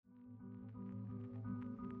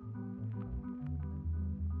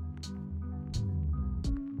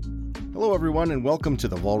Hello, everyone, and welcome to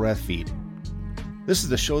the Volrath Feed. This is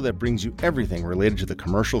the show that brings you everything related to the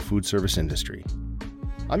commercial food service industry.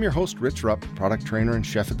 I'm your host, Rich Rupp, product trainer and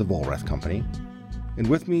chef at the Volrath Company. And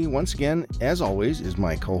with me, once again, as always, is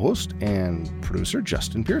my co-host and producer,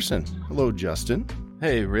 Justin Pearson. Hello, Justin.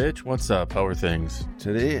 Hey, Rich. What's up? How are things?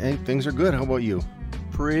 Today, hey, things are good. How about you?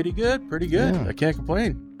 Pretty good. Yeah. I can't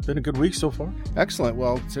complain. Been a good week so far. Excellent.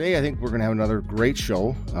 Well, today I think we're going to have another great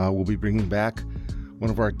show. We'll be bringing back one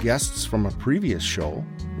of our guests from a previous show,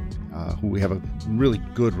 who we have a really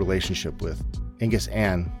good relationship with, Angus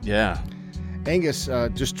An. Yeah. Angus,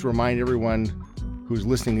 just to remind everyone who's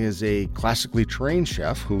listening, is a classically trained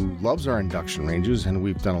chef who loves our induction ranges, and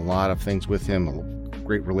we've done a lot of things with him, a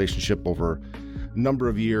great relationship over a number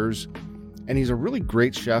of years. And he's a really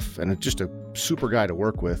great chef and just a super guy to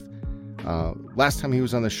work with. Last time he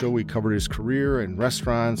was on the show, we covered his career in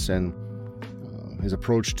restaurants and his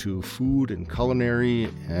approach to food and culinary.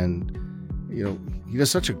 And, you know, he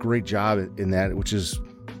does such a great job in that, which is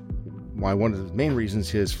why one of the main reasons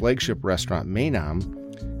his flagship restaurant, Maynam,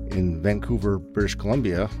 in Vancouver, British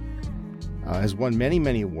Columbia, has won many,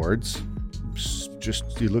 many awards.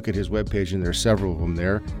 Just you look at his webpage, and there are several of them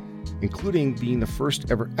there, including being the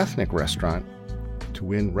first ever ethnic restaurant to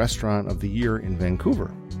win Restaurant of the Year in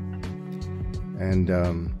Vancouver. And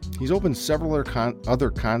he's opened several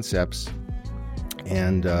other concepts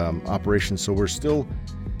and operations. So we're still,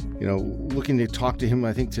 looking to talk to him,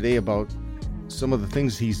 I think, today about some of the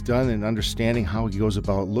things he's done and understanding how he goes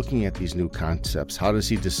about looking at these new concepts. How does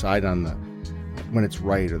he decide on when it's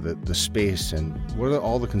right, or the space, and what are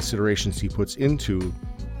all the considerations he puts into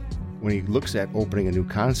when he looks at opening a new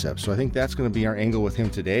concept? So I think that's going to be our angle with him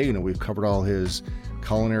today. We've covered all his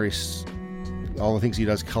culinary, all the things he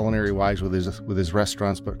does culinary-wise with his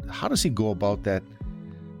restaurants, but how does he go about that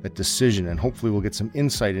decision? And hopefully we'll get some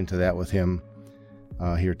insight into that with him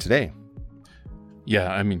here today.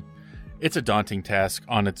 Yeah, I mean, it's a daunting task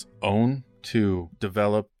on its own to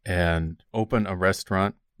develop and open a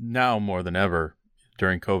restaurant. Now more than ever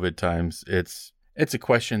during COVID times, it's a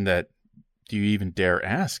question that do you even dare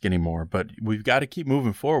ask anymore? But we've got to keep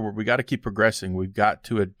moving forward. We got to keep progressing. We've got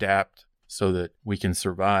to adapt so that we can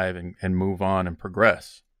survive and move on and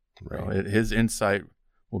progress. Right. His insight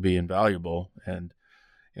will be invaluable. And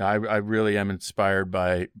I really am inspired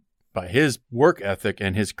by his work ethic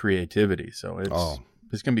and his creativity. So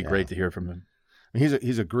it's going to be great to hear from him.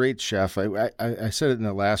 He's a great chef. I said it in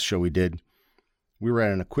the last show we did. We were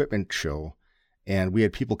at an equipment show, and we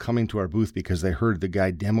had people coming to our booth because they heard the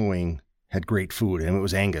guy demoing had great food, and it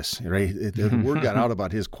was Angus, right? The word got out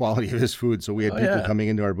about his quality of his food, so we had people coming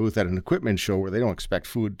into our booth at an equipment show where they don't expect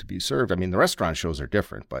food to be served. I mean, the restaurant shows are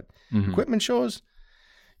different, but equipment shows,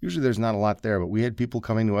 usually there's not a lot there, but we had people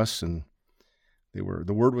coming to us, and the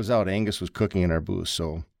word was out. Angus was cooking in our booth.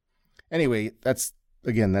 So anyway, that's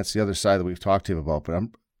the other side that we've talked to him about, but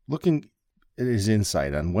I'm looking at his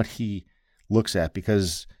insight on what he looks at,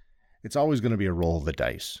 because it's always going to be a roll of the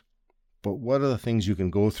dice. But what are the things you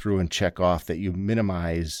can go through and check off that you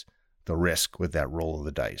minimize the risk with that roll of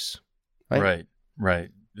the dice? Right.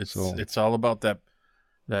 It's all about that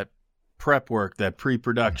prep work, that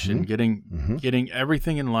pre-production, getting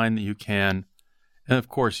everything in line that you can. And of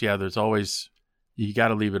course, there's always, you got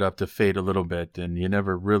to leave it up to fate a little bit, and you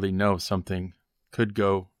never really know, something could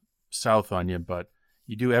go south on you, but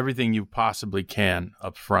you do everything you possibly can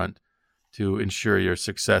up front to ensure your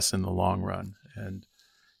success in the long run. And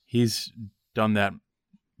he's done that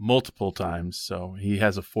multiple times, so he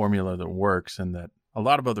has a formula that works and that a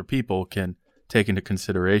lot of other people can take into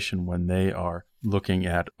consideration when they are looking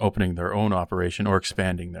at opening their own operation or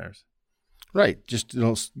expanding theirs. Right. Just,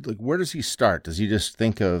 like, where does he start? Does he just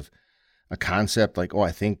think of a concept like,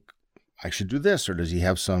 I think I should do this, or does he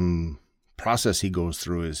have some process he goes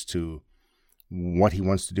through as to what he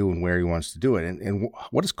wants to do and where he wants to do it? And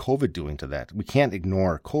what is COVID doing to that? We can't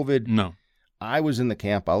ignore COVID. No. I was in the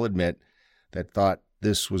camp, I'll admit, that thought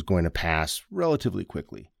this was going to pass relatively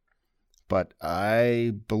quickly. But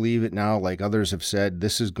I believe it now, like others have said,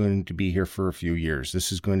 this is going to be here for a few years.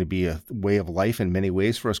 This is going to be a way of life in many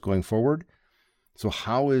ways for us going forward. So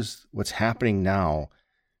how is what's happening now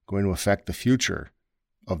going to affect the future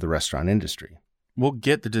of the restaurant industry? We'll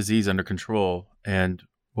get the disease under control, and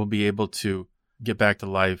we'll be able to get back to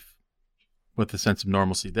life with a sense of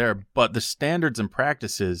normalcy there. But the standards and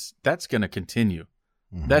practices, that's going to continue.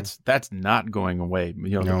 That's not going away.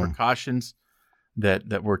 The precautions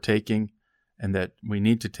that we're taking and that we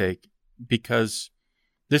need to take, because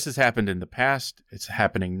this has happened in the past. It's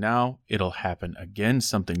happening now. It'll happen again.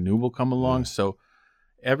 Something new will come along. So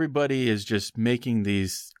everybody is just making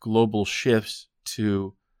these global shifts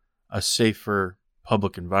to a safer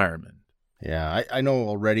public environment. Yeah, I know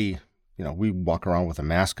already, we walk around with a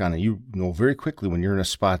mask on, and you know very quickly when you're in a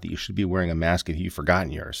spot that you should be wearing a mask if you've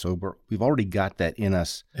forgotten yours. So we've already got that in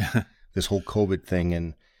us, this whole COVID thing.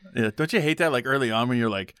 And yeah, don't you hate that? Like early on when you're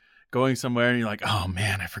like going somewhere and you're like, oh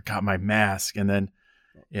man, I forgot my mask. And then,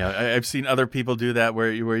 I've seen other people do that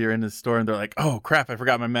where you're in the store and they're like, oh crap, I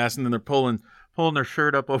forgot my mask. And then they're pulling their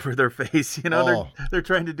shirt up over their face. They're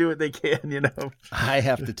trying to do what they can, I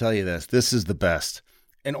have to tell you this is the best.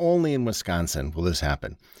 And only in Wisconsin will this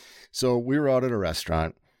happen. So we were out at a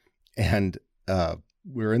restaurant, and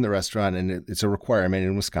we were in the restaurant, and it's a requirement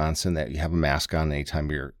in Wisconsin that you have a mask on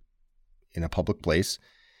anytime you're in a public place.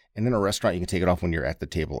 And in a restaurant, you can take it off when you're at the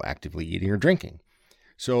table actively eating or drinking.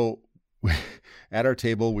 So at our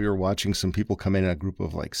table, we were watching some people come in a group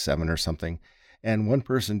of like 7 or something, and one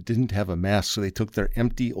person didn't have a mask, so they took their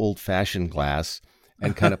empty old-fashioned glass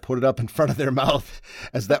and kind of put it up in front of their mouth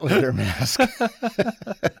as that was their mask.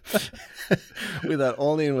 We thought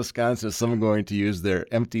only in Wisconsin is someone going to use their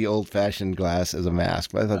empty old-fashioned glass as a mask.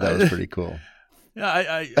 But I thought that was pretty cool.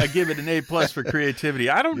 Yeah, I give it an A+ for creativity.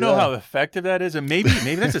 I don't know how effective that is, and maybe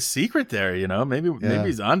that's a secret there. Maybe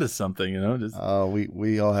he's onto something. Just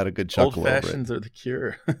we all had a good chuckle. Old fashions are the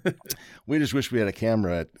cure. We just wish we had a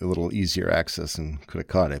camera at a little easier access and could have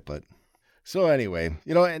caught it, but. So anyway,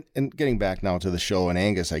 and getting back now to the show and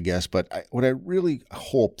Angus, I guess, but what I really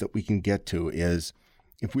hope that we can get to is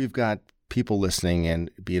if we've got people listening, and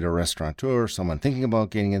be it a restaurateur, someone thinking about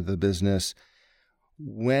getting into the business,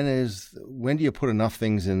 when do you put enough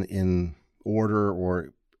things in order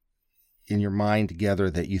or in your mind together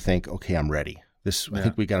that you think, okay, I'm ready. I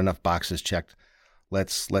think we got enough boxes checked.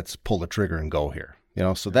 Let's pull the trigger and go here.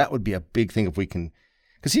 So that would be a big thing if we can,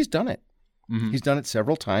 because he's done it. Mm-hmm. He's done it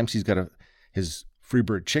several times. He's got his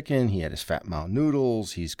Freebird chicken. He had his Fat Mountain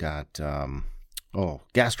noodles. He's got,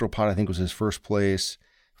 Gastropod, I think was his first place.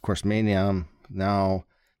 Of course, Mayam now.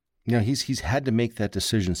 He's had to make that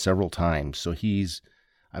decision several times. So he's,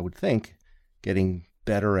 I would think, getting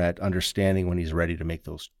better at understanding when he's ready to make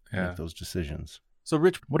those decisions. So,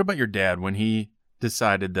 Rich, what about your dad when he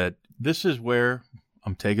decided that this is where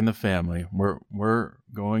I'm taking the family? We're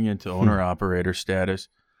going into owner-operator status.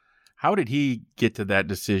 How did he get to that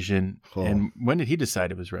decision, and when did he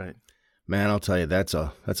decide it was right? Man, I'll tell you, that's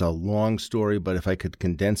a long story, but if I could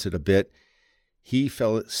condense it a bit, he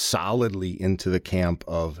fell solidly into the camp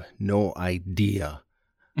of no idea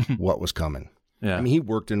what was coming. Yeah. I mean, he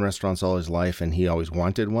worked in restaurants all his life, and he always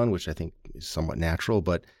wanted one, which I think is somewhat natural.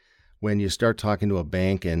 But when you start talking to a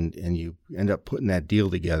bank and you end up putting that deal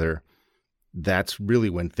together, that's really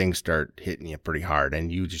when things start hitting you pretty hard.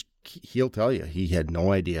 And he'll tell you, he had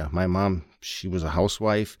no idea. My mom, she was a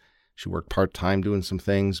housewife. She worked part-time doing some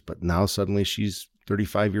things, but now suddenly she's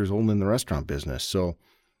 35 years old in the restaurant business. So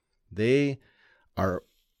they are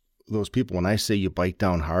those people, when I say you bite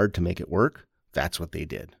down hard to make it work, that's what they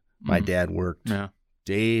did. My dad worked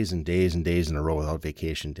days and days and days in a row without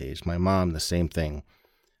vacation days. My mom, the same thing.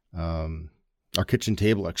 Our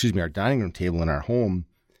dining room table in our home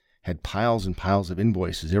had piles and piles of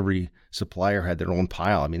invoices. Every supplier had their own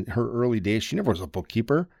pile. I mean, her early days, she never was a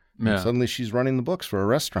bookkeeper. Yeah. Suddenly she's running the books for a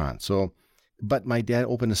restaurant. But my dad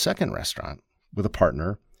opened a second restaurant with a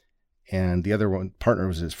partner, and the other partner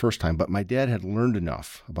was his first time. But my dad had learned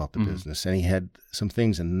enough about the business, and he had some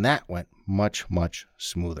things, and that went much, much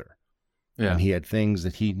smoother. Yeah. And he had things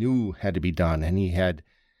that he knew had to be done, and he had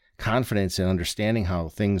confidence in understanding how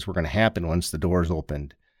things were going to happen once the doors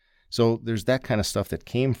opened. So there's that kind of stuff that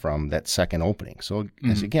came from that second opening. So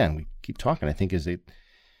as again, we keep talking, I think as you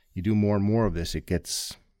do more and more of this, you get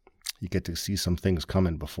to see some things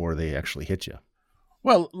coming before they actually hit you.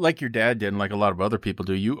 Well, like your dad did, and like a lot of other people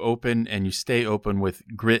do, you open and you stay open with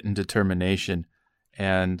grit and determination.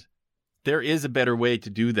 And there is a better way to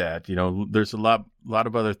do that. There's a lot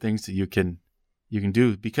of other things that you can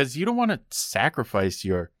do, because you don't want to sacrifice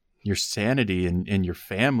your sanity and your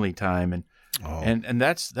family time. And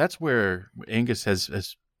that's where Angus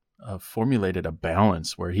has formulated a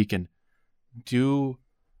balance where he can do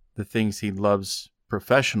the things he loves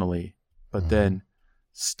professionally, but then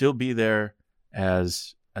still be there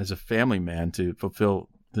as a family man to fulfill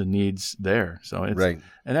the needs there. So it's right.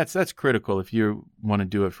 And that's critical if you want to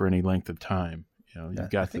do it for any length of time. You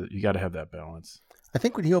got to have that balance. I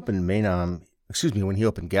think when he opened when he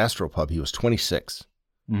opened Gastropub, he was 26.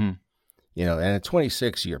 Mm-hmm. And at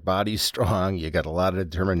 26, your body's strong. You got a lot of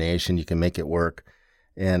determination. You can make it work.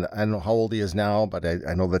 And I don't know how old he is now, but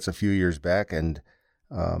I know that's a few years back. And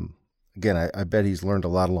again, I bet he's learned a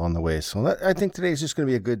lot along the way. So I think today is just going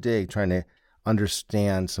to be a good day trying to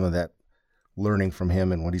understand some of that learning from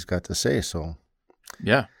him and what he's got to say. So,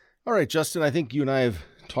 yeah. All right, Justin, I think you and I have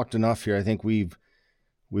talked enough here. I think we've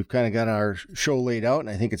kind of got our show laid out, and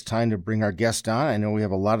I think it's time to bring our guest on. I know we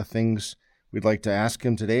have a lot of things we'd like to ask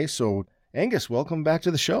him today. So, Angus, welcome back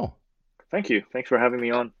to the show. Thank you. Thanks for having me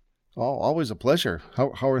on. Oh, always a pleasure.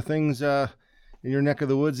 How are things in your neck of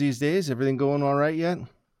the woods these days? Everything going all right yet?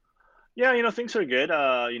 Yeah, things are good.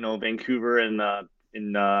 Vancouver and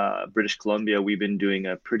in British Columbia, we've been doing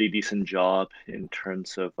a pretty decent job in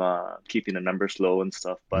terms of keeping the numbers low and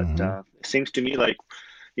stuff. But it seems to me like,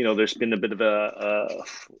 there's been a bit of a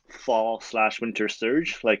fall/winter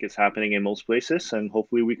surge, like it's happening in most places, and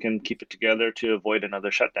hopefully we can keep it together to avoid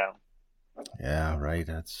another shutdown. Yeah, right.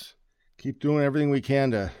 Keep doing everything we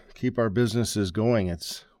can to keep our businesses going.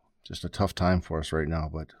 It's just a tough time for us right now,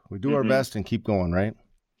 but we do our best and keep going, right?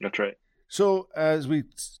 That's right. So as we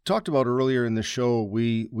talked about earlier in the show,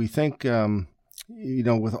 we think,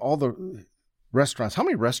 with all the restaurants, how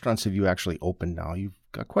many restaurants have you actually opened now? You've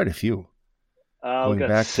got quite a few. We've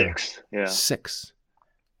got 6. Yeah. 6.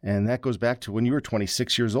 And that goes back to when you were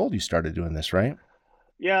 26 years old, you started doing this, right?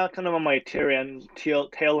 Yeah, kind of on my tail end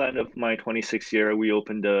of my 26th year, we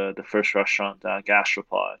opened the first restaurant,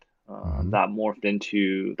 Gastropod. That morphed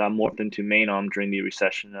into Mainom during the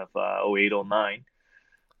recession of 08-09,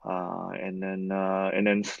 and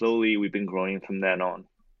then slowly we've been growing from then on.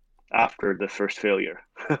 After the first failure.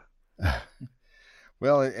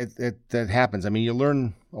 Well, that happens. I mean, you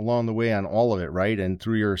learn along the way on all of it, right? And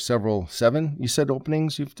through your 7, you said,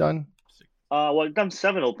 openings you've done. Well, I've done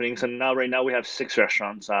 7 openings, and right now we have 6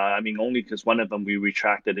 restaurants. Only because one of them we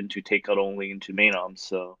retracted into takeout only into Mainom.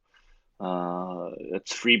 So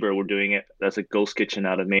it's Freebird. We're doing it. That's a ghost kitchen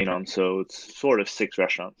out of Mainom. So it's sort of 6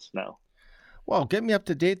 restaurants now. Well, get me up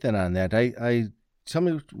to date then on that. Tell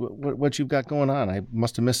me what you've got going on. I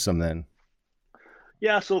must have missed some then.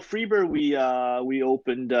 Yeah, so Freebird we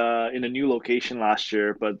opened in a new location last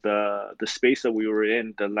year, but the space that we were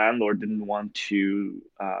in, the landlord didn't want to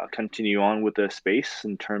continue on with the space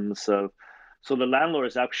in terms of, so the landlord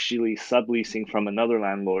is actually subleasing from another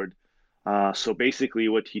landlord. So basically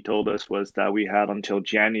what he told us was that we had until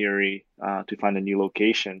January to find a new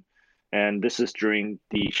location. And this is during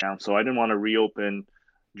the shutdown. So I didn't want to reopen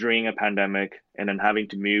during a pandemic and then having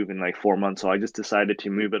to move in like 4 months. So I just decided to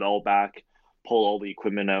move it all back, pull all the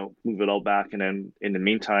equipment out, move it all back, and then in the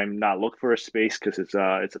meantime, not look for a space because it's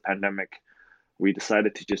a pandemic. We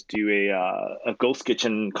decided to just do a ghost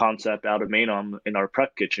kitchen concept out of Mainom in our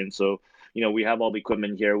prep kitchen. So, we have all the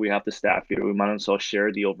equipment here, we have the staff here, we might as well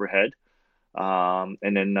share the overhead, and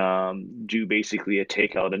then do basically a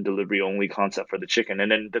takeout and delivery only concept for the chicken.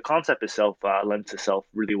 And then the concept itself lends itself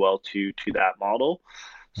really well to that model.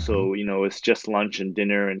 So, it's just lunch and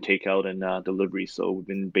dinner and takeout and delivery. So we've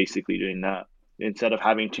been basically doing that instead of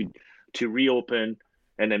having to reopen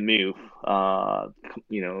and then move,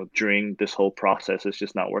 during this whole process. It's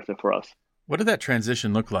just not worth it for us. What did that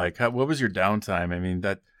transition look like? What was your downtime? I mean,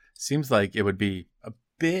 that seems like it would be a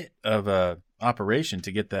bit of a operation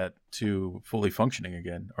to get that to fully functioning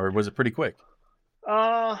again, or was it pretty quick?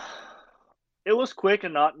 It was quick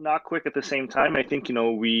and not quick at the same time. I think,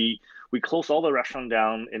 we closed all the restaurant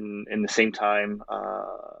down in the same time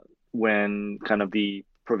when kind of the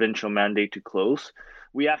provincial mandate to close.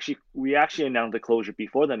 We actually announced the closure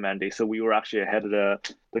before the mandate, so we were actually ahead of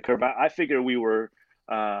the curve. I figure we were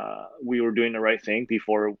doing the right thing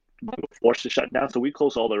before we were forced to shut down. So we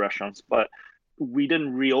closed all the restaurants, but we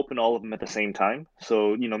didn't reopen all of them at the same time.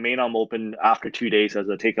 So, Mainom opened after 2 days as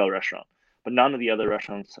a takeout restaurant, but none of the other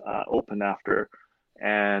restaurants opened after.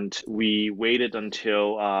 And we waited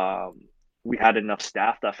until we had enough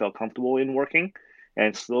staff that felt comfortable in working.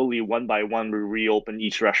 And slowly, one by one, we reopened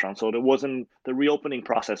each restaurant. So the reopening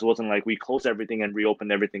process wasn't like we closed everything and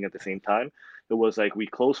reopened everything at the same time. It was like we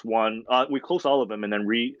closed all of them and then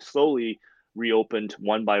slowly reopened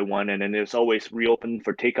one by one. And then it was always reopened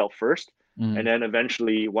for takeout first. And then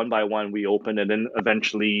eventually, one by one, we opened, and then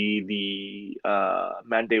eventually the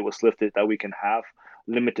mandate was lifted that we can have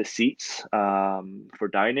limited seats for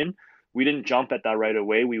dine-in. We didn't jump at that right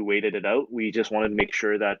away. We waited it out. We just wanted to make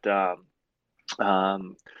sure that,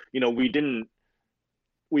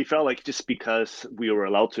 we felt like just because we were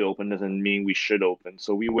allowed to open doesn't mean we should open.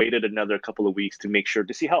 So we waited another couple of weeks to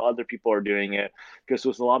see how other people are doing it, because there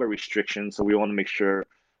was a lot of restrictions. So we want to make sure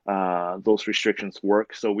those restrictions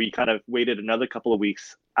work. So we kind of waited another couple of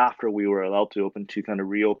weeks after we were allowed to open to kind of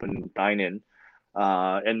reopen dine-in.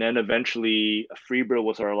 And then eventually Freebird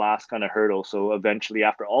was our last kind of hurdle. So eventually,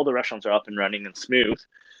 after all the restaurants are up and running and smooth,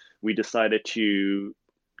 we decided to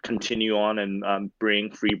continue on and bring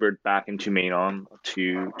Freebird back into Mainom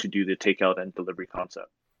to do the takeout and delivery concept.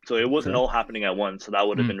 So it wasn't all happening at once. So that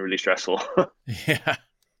would have been really stressful. Yeah.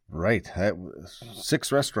 Right.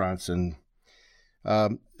 6 restaurants. And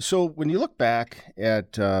so when you look back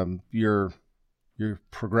at your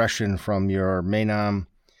progression from your Mainam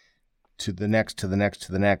to the next, to the next,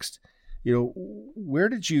 to the next, where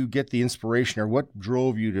did you get the inspiration, or what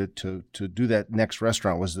drove you to do that next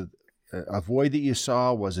restaurant? Was it a void that you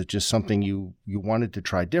saw? Was it just something you wanted to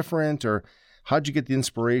try different, or how'd you get the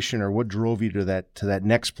inspiration, or what drove you to that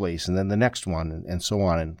next place and then the next one and so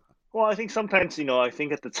on? And Well, I think sometimes, I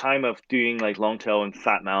think at the time of doing like Longtail and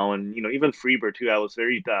Fat Mao and, even Freebird too, I was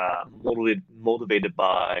very motivated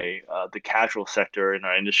by the casual sector in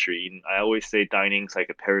our industry. And I always say dining's like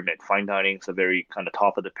a pyramid. Fine dining's a very kind of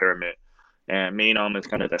top of the pyramid. And Mainam is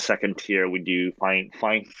kind of the second tier. We do fine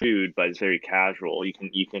food, but it's very casual.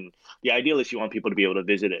 The ideal is you want people to be able to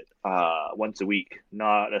visit it once a week,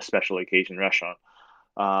 not a special occasion restaurant.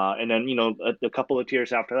 And then, a couple of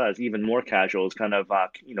tiers after that is even more casual. It's kind of,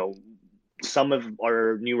 some of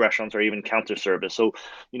our new restaurants are even counter service. So,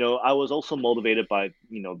 I was also motivated by,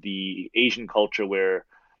 the Asian culture where,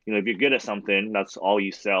 if you're good at something, that's all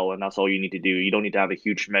you sell and that's all you need to do. You don't need to have a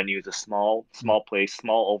huge menu. It's a small place,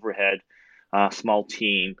 small overhead, small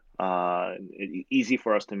team, easy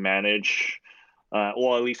for us to manage.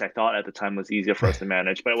 Or at least I thought at the time was easier for us to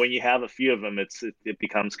manage. But when you have a few of them, it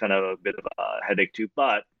becomes kind of a bit of a headache too.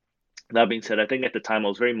 But that being said, I think at the time I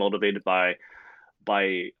was very motivated by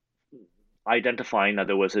identifying that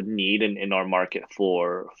there was a need in our market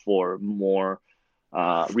for more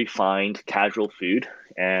refined casual food.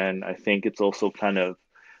 And I think it's also kind of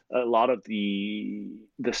a lot of the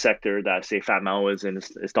sector that say Fat Mao is in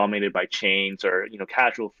is dominated by chains, or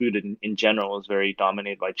casual food in general is very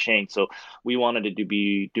dominated by chains. So we wanted to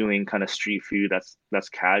be doing kind of street food that's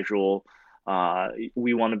casual.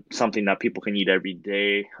 We wanted something that people can eat every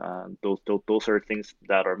day. Those are things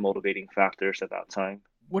that are motivating factors at that time.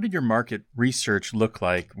 What did your market research look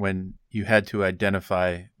like when you had to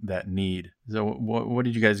identify that need? So what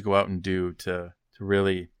did you guys go out and do to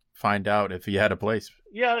really find out if you had a place?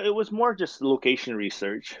 Yeah, it was more just location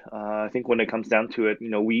research. I think when it comes down to it,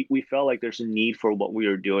 we felt like there's a need for what we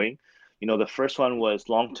were doing. The first one was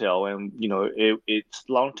Longtail, and it's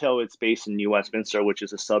Longtail. It's based in New Westminster, which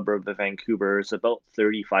is a suburb of Vancouver. It's about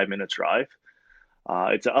 35-minute drive.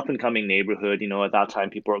 It's an up and coming neighborhood. At that time,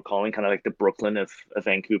 people are calling kind of like the Brooklyn of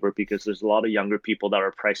Vancouver, because there's a lot of younger people that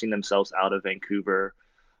are pricing themselves out of Vancouver.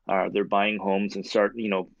 They're buying homes and start,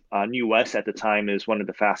 New West at the time is one of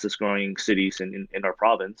the fastest growing cities in our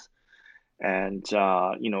province. And,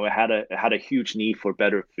 it had a huge need for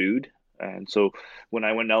better food. And so when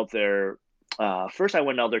I went out there, first I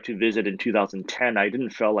went out there to visit in 2010. I didn't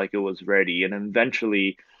feel like it was ready. And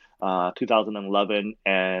eventually, 2011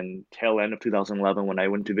 and tail end of 2011, when I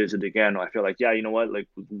went to visit again, I feel like, yeah, you know what, like,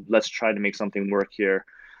 let's try to make something work here.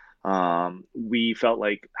 We felt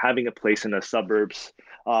like having a place in the suburbs,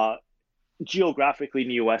 geographically,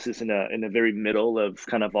 New US is in the very middle of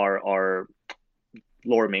kind of our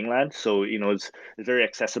lower mainland. So, it's very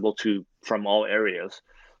accessible from all areas.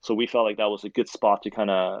 So we felt like that was a good spot to kind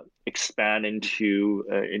of expand into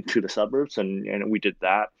the suburbs, and we did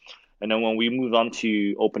that. And then when we moved on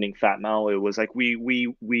to opening Fat Mao, it was like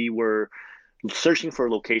we were searching for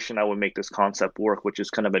a location that would make this concept work, which is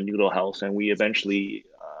kind of a noodle house. And we eventually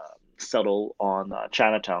settled on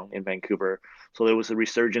Chinatown in Vancouver. So there was a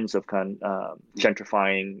resurgence of kind of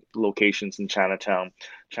gentrifying locations in Chinatown.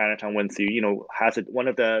 Chinatown went through, has one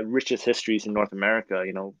of the richest histories in North America,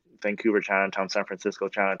 Vancouver Chinatown, San Francisco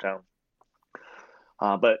Chinatown.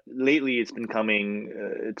 But lately it's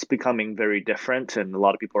becoming very different, and a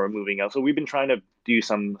lot of people are moving out. So we've been trying to do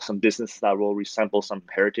some business that will resemble some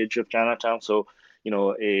heritage of Chinatown. So,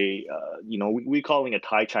 we calling it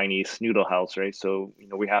Thai Chinese noodle house, right? So,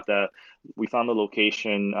 we found a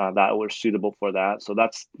location that was suitable for that. So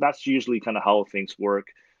that's usually kind of how things work.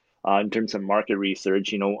 In terms of market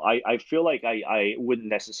research, I feel like I wouldn't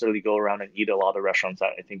necessarily go around and eat a lot of restaurants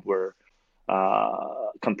that I think were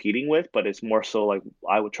competing with, but it's more so like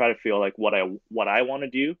I would try to feel like what I want to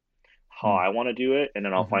do, how I want to do it, and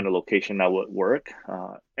then I'll find a location that would work.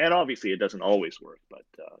 And obviously, it doesn't always work, but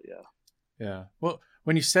yeah. Yeah. Well,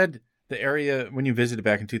 when you said the area when you visited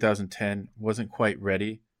back in 2010 wasn't quite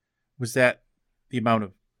ready, was that the amount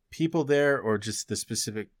of people there, or just the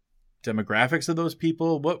specific demographics of those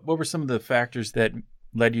people? What were some of the factors that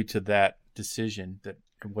led you to that decision that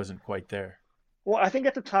it wasn't quite there? Well, I think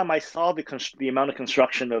at the time I saw the amount of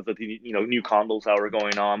construction of the new condos that were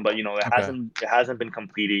going on, but it hasn't been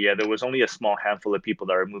completed yet. There was only a small handful of people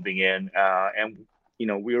that are moving in, and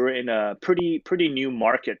we were in a pretty new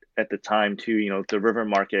market at the time too. The river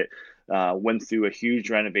market went through a huge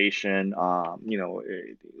renovation.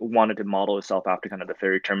 It wanted to model itself after kind of the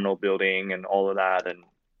ferry terminal building and all of that. And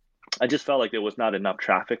I just felt like there was not enough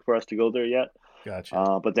traffic for us to go there yet.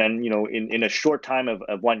 Gotcha. But then, in a short time of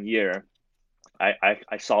 1 year,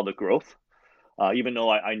 I saw the growth. Even though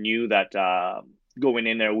I knew that going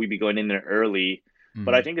in there, we'd be going in there early.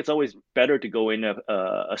 But I think it's always better to go in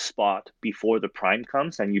a spot before the prime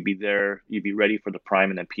comes, and you'd be ready for the prime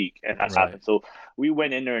and then peak. And that's happened. So we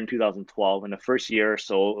went in there in 2012. In the first year or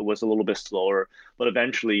so, it was a little bit slower. But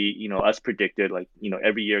eventually, as predicted,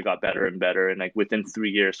 every year got better and better. And like within 3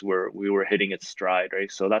 years, we were hitting its stride,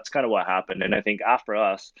 right? So that's kind of what happened. And I think after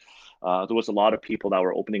us, there was a lot of people that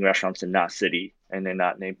were opening restaurants in that city and in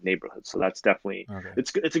that neighborhood. So that's definitely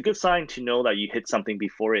it's a good sign to know that you hit something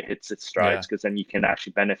before it hits its strides, because then you can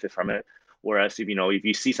actually benefit from it. Whereas if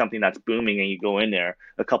you see something that's booming and you go in there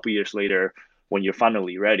a couple years later when you're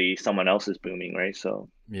finally ready, someone else is booming, right? So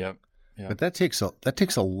yeah. But that takes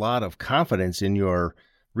a lot of confidence in your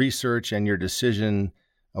research and your decision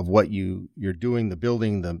of what you're doing, the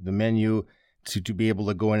building, the menu, to be able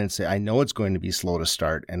to go in and say, I know it's going to be slow to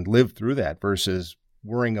start, and live through that, versus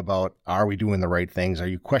worrying about, are we doing the right things? Are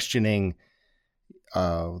you questioning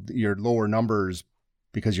your lower numbers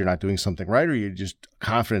because you're not doing something right? Or are you just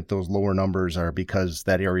confident those lower numbers are because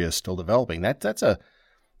that area is still developing? That's a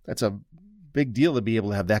big deal to be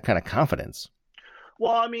able to have that kind of confidence.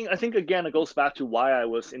 Well, I mean, I think, again, it goes back to why I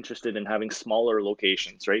was interested in having smaller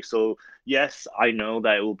locations, right? So yes, I know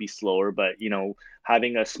that it will be slower, but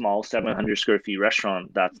having a small 700 square feet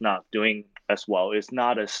restaurant that's not doing as well is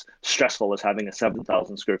not as stressful as having a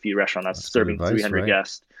 7,000 square feet restaurant that's serving advice, 300 right?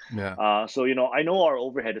 guests. Yeah. So I know our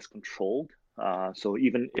overhead is controlled. So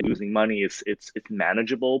even losing money, it's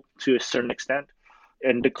manageable to a certain extent.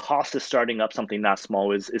 And the cost of starting up something that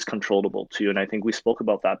small is controllable too. And I think we spoke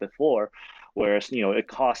about that before. Whereas, it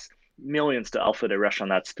costs millions to outfit a restaurant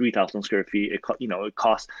that's 3,000 square feet. It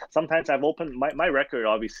costs, sometimes I've opened my record,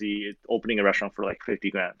 obviously, opening a restaurant for like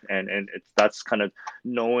 50 grand. And that's kind of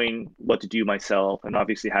knowing what to do myself, and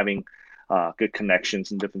obviously having good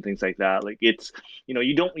connections and different things like that. Like it's,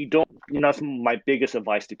 that's my biggest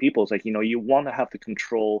advice to people is like, you want to have the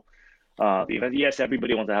control. Because yes,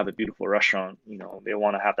 everybody wants to have a beautiful restaurant. They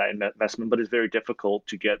want to have that investment, but it's very difficult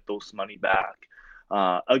to get those money back.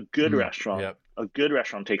 A good restaurant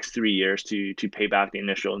takes 3 years to pay back the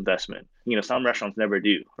initial investment. Some restaurants never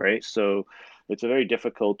do, right? So it's a very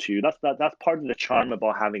difficult to. That's part of the charm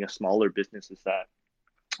about having a smaller business, is that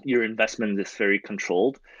your investment is very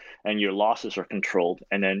controlled and your losses are controlled.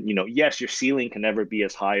 And then, yes, your ceiling can never be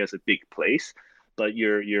as high as a big place, but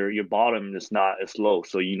your bottom is not as low.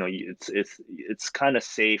 So, it's kind of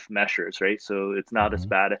safe measures, right? So it's not as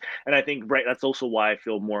bad. And I think, right, that's also why I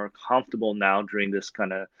feel more comfortable now during this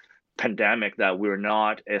kind of pandemic, that we're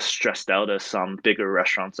not as stressed out as some bigger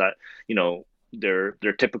restaurants that,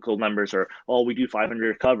 their typical numbers are, oh, we do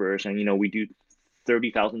 500 covers and, we do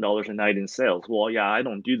 $30,000 a night in sales. Well, yeah, I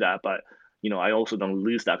don't do that, but I also don't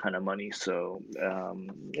lose that kind of money. So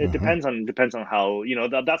it depends on how,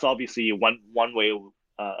 that's obviously one way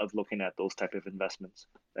of looking at those type of investments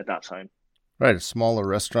at that time. Right, a smaller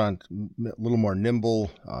restaurant, a little more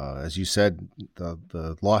nimble. As you said,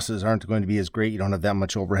 the losses aren't going to be as great. You don't have that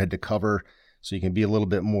much overhead to cover, so you can be a little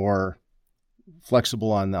bit more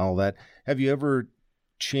flexible on all that. Have you ever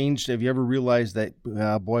realized that,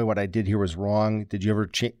 boy, what I did here was wrong? Did you ever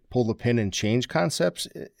pull the pin and change concepts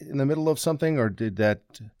in the middle of something, or did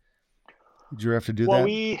you have to do that?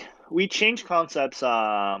 Well, we changed concepts.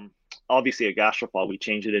 Obviously at Gastropole, we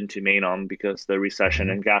changed it into Mainom because the recession,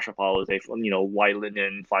 and Gastropole is a white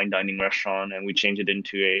linen fine dining restaurant, and we changed it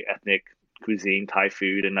into a ethnic cuisine, Thai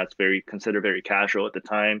food, and that's considered very casual at the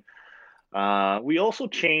time. We also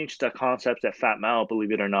changed the concept at Fat Mao,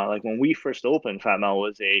 believe it or not. Like when we first opened, Fat Mao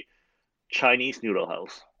was a Chinese noodle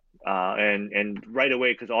house. And right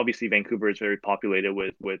away, because obviously Vancouver is very populated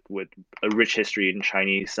with a rich history in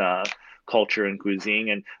Chinese culture and cuisine.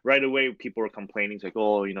 And right away, people were complaining, like,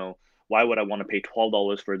 oh, why would I want to pay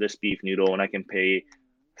 $12 for this beef noodle and I can pay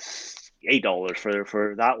 $8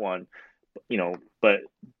 for that one? But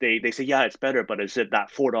they say, yeah, it's better, but is it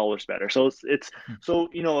that $4 better? So so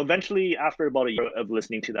eventually, after about a year of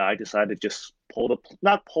listening to that, I decided to just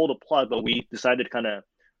not pull the plug, but we decided to kind of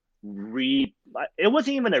it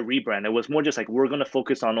wasn't even a rebrand. It was more just like, we're going to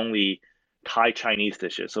focus on only Thai Chinese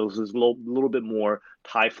dishes. So it was a little bit more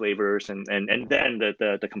Thai flavors, and then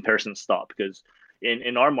the comparison stopped, because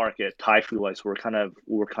in our market, Thai food wise, we're kind of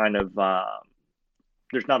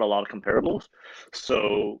there's not a lot of comparables.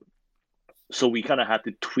 So we kind of had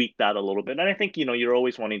to tweak that a little bit. And I think, you're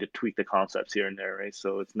always wanting to tweak the concepts here and there, right?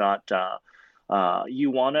 So it's not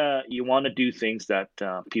you wanna do things that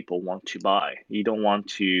people want to buy. You don't want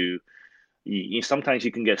to. Sometimes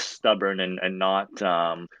you can get stubborn and not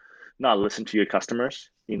listen to your customers.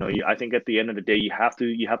 I think at the end of the day, you have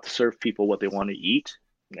to serve people what they want to eat,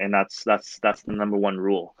 and that's the number one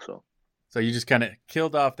rule. So you just kind of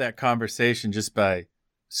killed off that conversation just by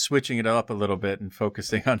switching it up a little bit and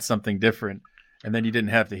focusing on something different. And then you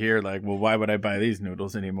didn't have to hear like, well, why would I buy these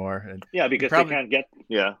noodles anymore? And yeah, because they can't get,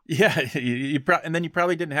 yeah. Yeah. And then you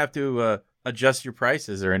probably didn't have to adjust your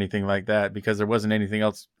prices or anything like that because there wasn't anything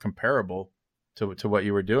else comparable to what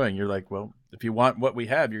you were doing. You're like, well, if you want what we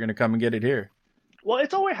have, you're going to come and get it here. Well,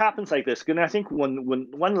 it always happens like this. And I think when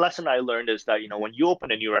one lesson I learned is that, when you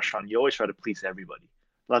open a new restaurant, you always try to please everybody.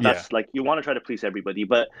 That's like, you want to try to please everybody.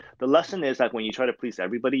 But the lesson is that when you try to please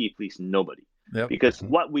everybody, you please nobody. Yep. Because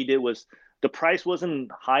what we did was the price wasn't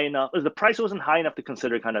high enough. The price wasn't high enough to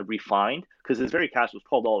consider kind of refined because it's very casual, it's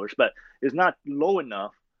 $12, but it's not low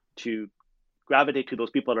enough to gravitate to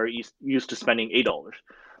those people that are used to spending $8.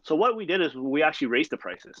 So what we did is we actually raised the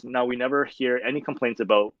prices. Now we never hear any complaints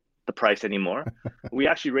about the price anymore. We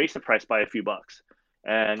actually raised the price by a few bucks.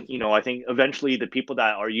 And, I think eventually the people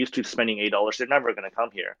that are used to spending $8, they're never going to come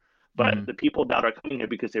here. But the people that are coming here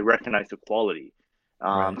because they recognize the quality.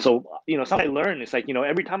 Right. So, something I learned is like,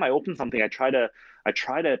 every time I open something, I try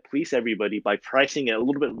to please everybody by pricing it a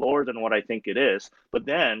little bit lower than what I think it is. But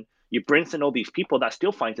then you bring in all these people that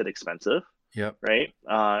still finds it expensive. Yep. Right.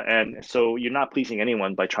 And so you're not pleasing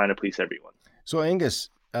anyone by trying to please everyone. So Angus,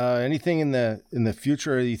 anything in the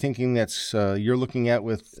future are you thinking that's you're looking at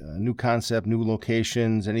with new concept, new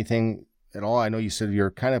locations, anything at all? I know you said you're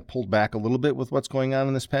kind of pulled back a little bit with what's going on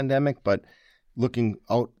in this pandemic, but looking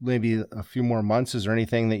out maybe a few more months, is there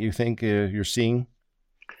anything that you think you're seeing?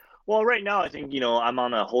 Well, right now, I think, I'm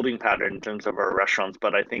on a holding pattern in terms of our restaurants,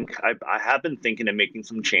 but I think I have been thinking of making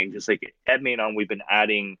some changes. Like at Main, we've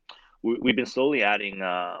been slowly adding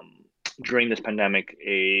during this pandemic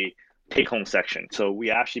a take-home section. So we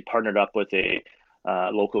actually partnered up with a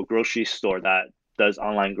local grocery store that does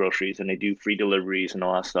online groceries, and they do free deliveries and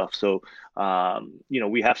all that stuff. So,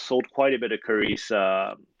 we have sold quite a bit of curries,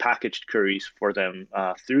 packaged curries for them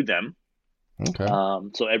through them. Okay.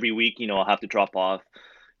 So every week, I'll have to drop off,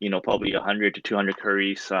 probably 100 to 200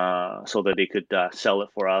 curries so that they could sell it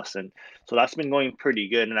for us. And so that's been going pretty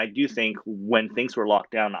good. And I do think when things were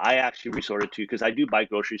locked down, I actually resorted to, because I do buy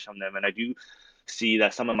groceries from them, and I do see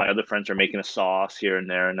that some of my other friends are making a sauce here and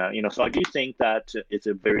there. And, so I do think that it's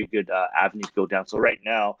a very good avenue to go down. So right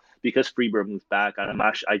now, because Freebird moved back,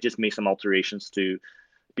 I just made some alterations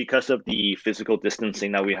because of the physical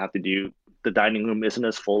distancing that we have to do. The dining room isn't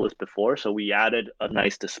as full as before. So we added a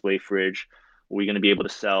nice display fridge. We're going to be able to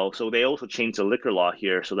sell. So they also changed the liquor law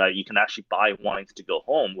here so that you can actually buy wines to go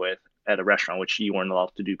home with at a restaurant, which you weren't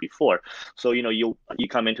allowed to do before. So, you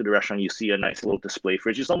come into the restaurant, you see a nice little display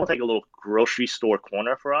fridge. It's almost like a little grocery store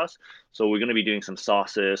corner for us. So we're going to be doing some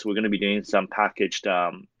sauces. We're going to be doing some packaged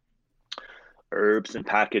herbs and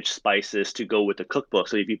packaged spices to go with the cookbook.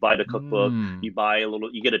 So if you buy the cookbook,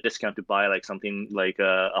 you get a discount to buy like something like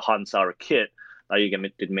a hot and sour kit you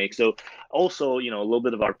get to make. So also, a little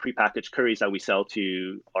bit of our prepackaged curries that we sell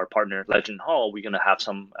to our partner Legend Hall, we're going to have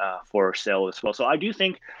some for sale as well. So I do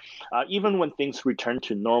think even when things return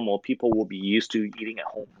to normal, people will be used to eating at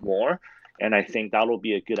home more. And I think that'll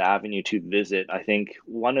be a good avenue to visit. I think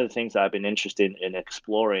one of the things that I've been interested in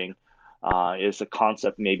exploring is a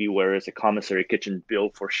concept maybe where it's a commissary kitchen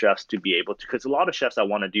built for chefs to be able to, because a lot of chefs that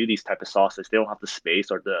want to do these type of sauces, they don't have the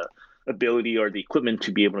space or the ability or the equipment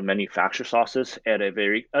to be able to manufacture sauces at a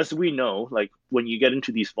very, as we know, like when you get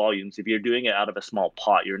into these volumes, if you're doing it out of a small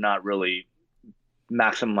pot, you're not really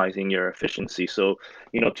maximizing your efficiency. So,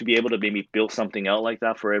 to be able to maybe build something out like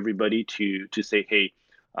that for everybody to say, hey,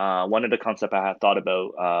 one of the concepts I had thought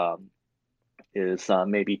about is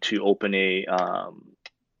maybe to open a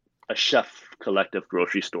chef collective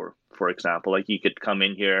grocery store, for example. Like you could come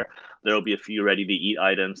in here, there will be a few ready to eat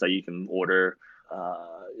items that you can order.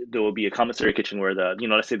 There will be a commissary kitchen where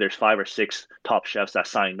let's say there's 5 or 6 top chefs that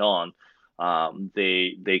signed on.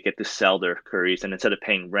 They get to sell their curries, and instead of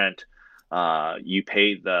paying rent, you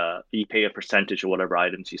pay a percentage of whatever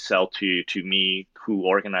items you sell to me, who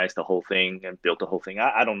organized the whole thing and built the whole thing.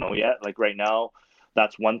 I don't know yet. Like right now,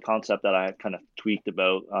 that's one concept that I kind of tweaked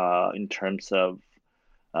about in terms of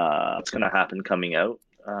what's going to happen coming out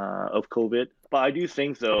of COVID. But I do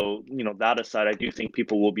think, though, that aside, I do think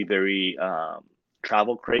people will be very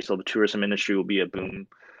travel crazed. So the tourism industry will be a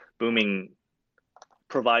booming,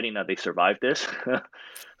 providing that they survive this.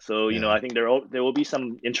 So, I think there will be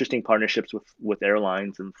some interesting partnerships with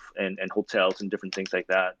airlines and hotels and different things like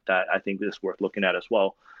that I think is worth looking at as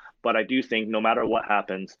well. But I do think no matter what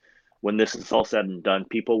happens, when this is all said and done,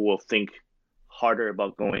 people will think harder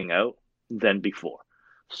about going out than before.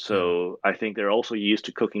 So I think they're also used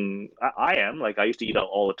to cooking. I am like, I used to eat out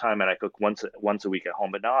all the time, and I cook once a week at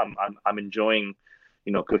home. But now I'm enjoying,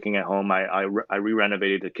 cooking at home. I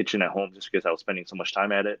re-renovated the kitchen at home just because I was spending so much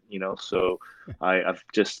time at it. So I've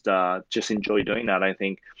just enjoyed doing that. I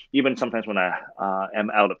think even sometimes when I am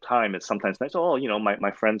out of time, it's sometimes nice. Oh,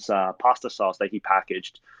 my friend's pasta sauce that he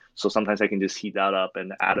packaged. So sometimes I can just heat that up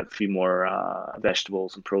and add a few more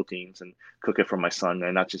vegetables and proteins and cook it for my son,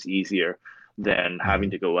 and that's just easier than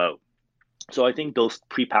having to go out. So I think those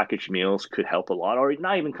prepackaged meals could help a lot, or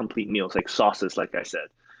not even complete meals, like sauces, like I said,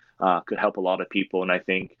 could help a lot of people. And I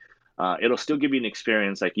think it'll still give you an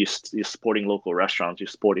experience, like you're supporting local restaurants, you're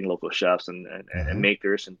supporting local chefs and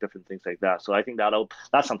makers and different things like that. So I think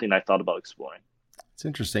that's something I thought about exploring. It's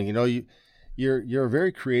interesting. You're a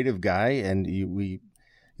very creative guy, and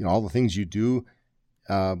all the things you do.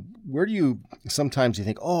 Where do you sometimes you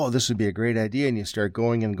think, oh, this would be a great idea, and you start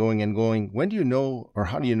going and going and going? When do you know, or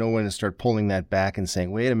how do you know when to start pulling that back and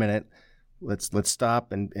saying, wait a minute, let's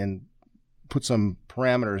stop and put some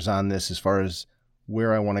parameters on this as far as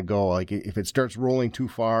where I want to go? Like if it starts rolling too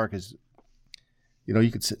far, because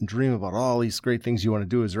you could sit and dream about all these great things you want to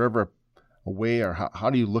do. Is there ever a way, or how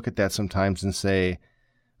do you look at that sometimes and say,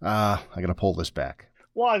 I got to pull this back?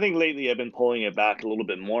 Well, I think lately I've been pulling it back a little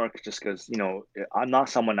bit more just because, I'm not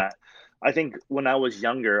someone that, I think when I was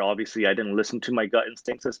younger, obviously I didn't listen to my gut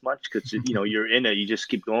instincts as much because, you're in it, you just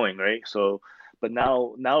keep going, right? So, but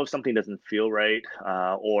now if something doesn't feel right,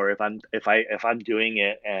 or if I'm doing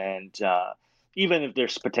it and even if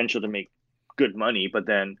there's potential to make good money, but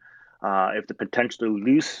then if the potential to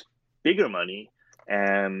lose bigger money,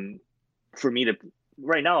 and for me to,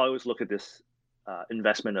 right now I always look at this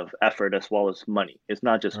investment of effort as well as money. It's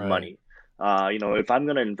not just money. If I'm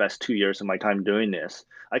going to invest 2 years of my time doing this,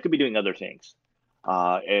 I could be doing other things.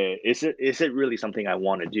 Is it really something I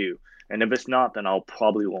want to do? And if it's not, then I'll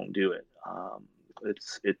probably won't do it.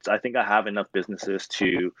 I think I have enough businesses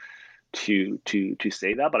to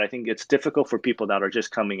say that, but I think it's difficult for people that are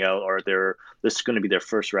just coming out, or this is going to be their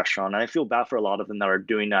first restaurant. And I feel bad for a lot of them that are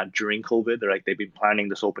doing that during COVID. They've been planning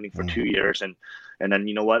this opening for 2 years, and then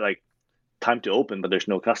time to open, but there's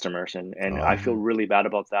no customers, and I feel really bad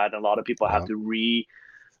about that. And a lot of people have to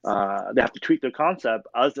they have to tweak their concept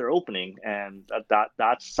as they're opening, and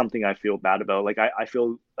that's something I feel bad about. Like I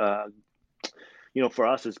feel for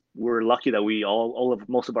us, is we're lucky that we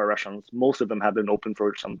most of our restaurants, most of them have been open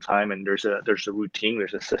for some time, and there's a routine,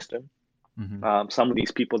 there's a system. Some of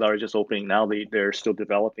these people that are just opening now, they're still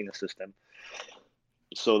developing a system.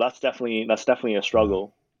 So that's definitely a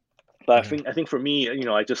struggle. But I think for me,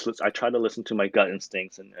 I try to listen to my gut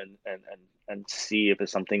instincts and see if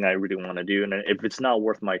it's something I really want to do. And if it's not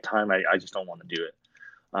worth my time, I just don't want to do it.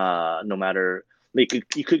 No matter, like,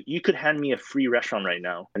 you could hand me a free restaurant right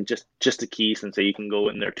now and just the keys and say you can go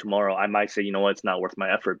in there tomorrow. I might say, it's not worth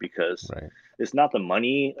my effort, because it's not the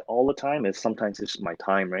money all the time. Sometimes it's my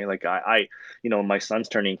time, right? Like my son's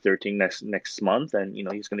turning 13 next month, and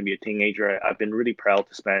he's going to be a teenager. I've been really proud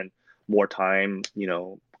to spend more time,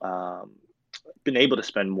 been able to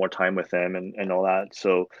spend more time with them and all that.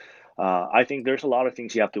 So I think there's a lot of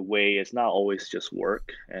things you have to weigh. It's not always just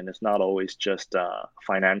work, and it's not always just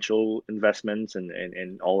financial investments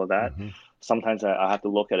and all of that. Sometimes I have to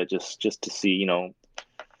look at it just to see,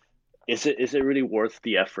 is it really worth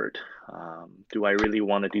the effort? Do I really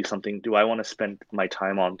want to do something? Do I want to spend my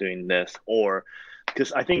time on doing this? Or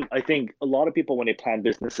because I think a lot of people, when they plan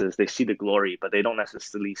businesses, they see the glory, but they don't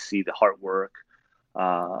necessarily see the hard work,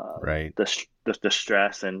 the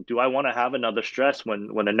stress. And do I want to have another stress when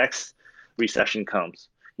the next recession comes?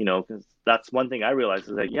 Because that's one thing I realized,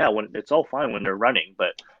 is that when it's all fine when they're running,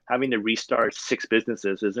 but having to restart 6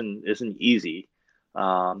 businesses isn't easy.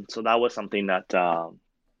 So that was something that I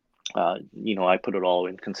put it all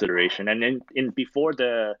in consideration. And then before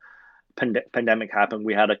the pandemic happened,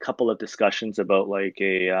 we had a couple of discussions about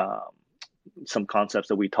some concepts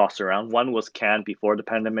that we tossed around. One was canned before the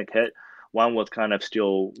pandemic hit. One was kind of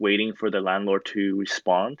still waiting for the landlord to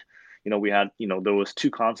respond. We had, there was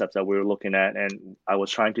 2 concepts that we were looking at, and I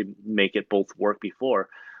was trying to make it both work before.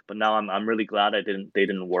 But now I'm really glad they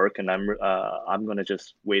didn't work, and I'm gonna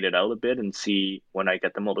just wait it out a bit and see when I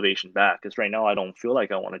get the motivation back. Because right now I don't feel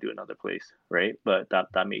like I want to do another place, right? But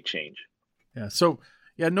that may change. Yeah. So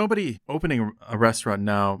nobody opening a restaurant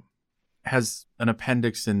now has an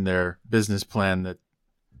appendix in their business plan that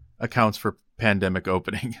accounts for pandemic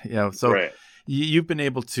opening. So you've been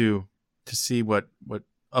able to see what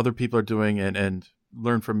other people are doing and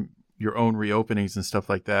learn from your own reopenings and stuff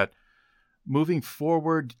like that. moving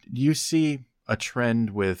forward, do you see a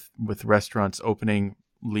trend with restaurants opening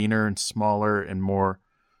leaner and smaller and more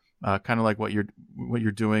kind of like what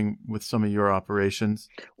you're doing with some of your operations?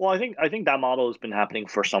 Well, I think that model has been happening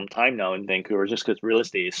for some time now in Vancouver, just because real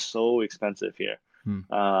estate is so expensive here. Hmm.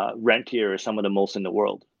 Rent here is some of the most in the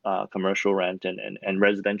world, commercial rent and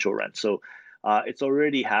residential rent. So it's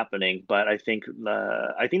already happening, but I think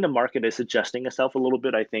the market is adjusting itself a little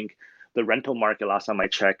bit. I think the rental market, last time I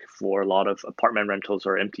checked, for a lot of apartment rentals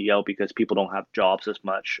are MTL because people don't have jobs as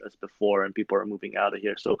much as before, and people are moving out of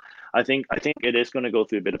here. So I think it is going to go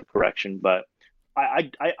through a bit of a correction, but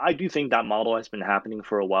I do think that model has been happening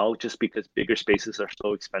for a while, just because bigger spaces are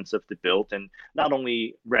so expensive to build, and not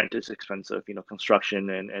only rent is expensive, construction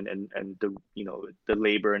and the the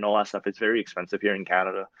labor and all that stuff is very expensive here in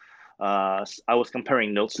Canada. I was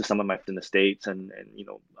comparing notes to some of my friends in the States, and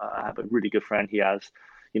I have a really good friend. He has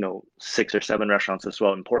 6 or 7 restaurants as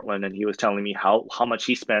well in Portland, and he was telling me how much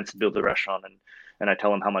he spends to build a restaurant, and I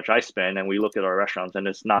tell him how much I spend, and we look at our restaurants, and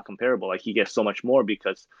it's not comparable. Like, he gets so much more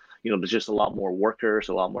because there's just a lot more workers,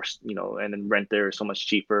 a lot more, and then rent there is so much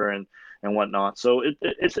cheaper and whatnot. So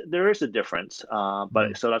there is a difference,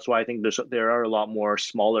 but so that's why I think there are a lot more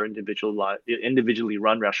smaller individually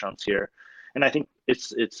run restaurants here, and I think it's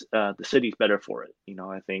the city's better for it.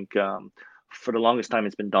 I think for the longest time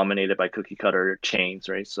it's been dominated by cookie cutter chains,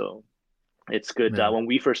 right? So it's good. Yeah. When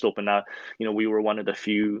we first opened up, we were one of the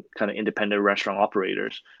few kind of independent restaurant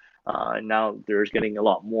operators. And now there's getting a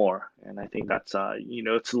lot more, and I think that's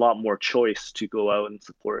it's a lot more choice to go out and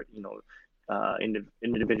support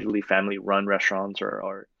individually family run restaurants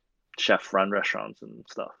or chef run restaurants and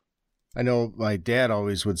stuff. I know my dad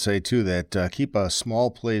always would say, too, that keep a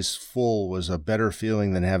small place full was a better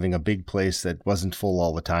feeling than having a big place that wasn't full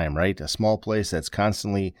all the time, right? A small place that's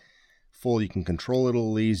constantly full, you can control it a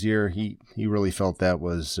little easier. He really felt that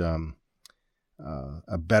was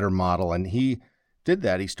a better model, and he did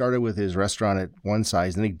that. He started with his restaurant at one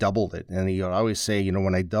size, and he doubled it. And he always say,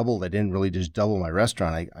 when I doubled, I didn't really just double my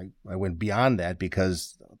restaurant. I went beyond that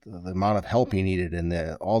because the amount of help he needed and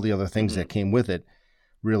all the other things that came with it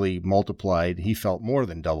really multiplied. He felt more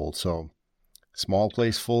than doubled. So small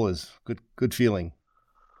place full is good feeling.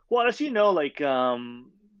 Well, as you know, like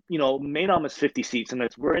main is 50 seats, and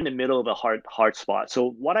we're in the middle of a hard spot.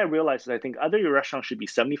 So what I realized is I think either your restaurant should be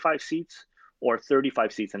 75 seats or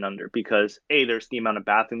 35 seats and under, because there's the amount of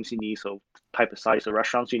bathrooms you need, so type of size of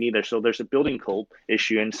restaurants you need there. So there's a building code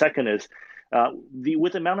issue, and second is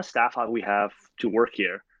with the amount of staff we have to work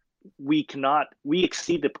here, we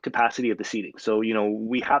exceed the capacity of the seating. So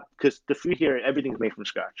we have, because the food here, everything's made from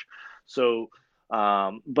scratch. So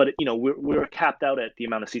but we're capped out at the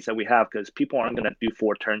amount of seats that we have, because people aren't going to do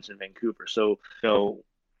 4 turns in Vancouver. So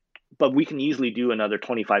but we can easily do another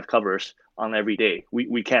 25 covers on every day.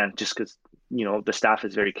 We can, just because the staff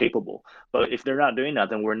is very capable. But if they're not doing that,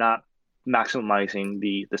 then we're not maximizing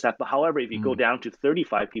the staff. But however, if you go down to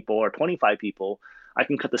 35 people or 25 people, I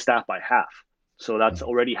can cut the staff by half. So that's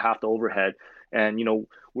already half the overhead. And,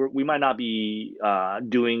 we might not be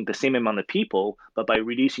doing the same amount of people, but by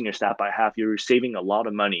reducing your staff by half, you're saving a lot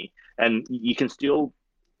of money, and you can still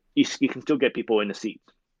get people in the seats.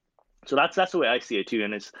 So that's the way I see it too.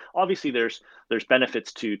 And it's obviously there's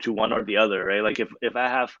benefits to one or the other, right? Like if I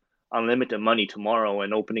have unlimited money tomorrow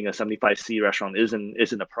and opening a 75-seat restaurant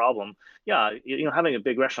isn't a problem. Yeah, having a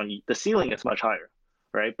big restaurant, the ceiling is much higher.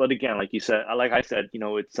 Right. But again, like I said,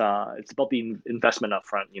 it's about the investment up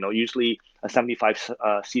front. Usually a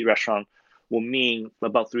 75-seat restaurant will mean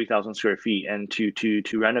about 3,000 square feet. And to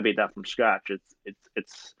renovate that from scratch,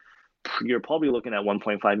 it's you're probably looking at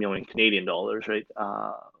 1.5 million Canadian dollars, right?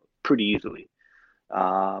 Pretty easily.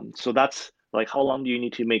 So that's like, how long do you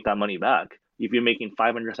need to make that money back? If you're making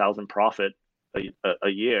 500,000 profit a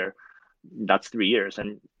year, that's 3 years,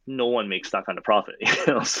 and no one makes that kind of profit.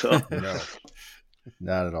 So. No.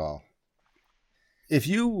 Not at all. If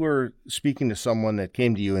you were speaking to someone that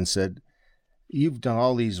came to you and said, you've done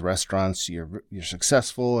all these restaurants, you're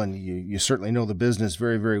successful, and you certainly know the business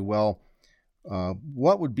very, very well,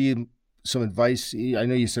 what would be some advice? I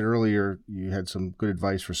know you said earlier you had some good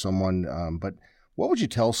advice for someone, but what would you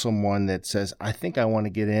tell someone that says, I think I want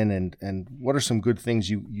to get in, and what are some good things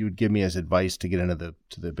you would give me as advice to get into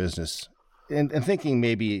the business? And thinking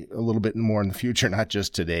maybe a little bit more in the future, not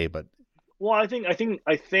just today, but. Well, I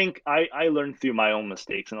think I learned through my own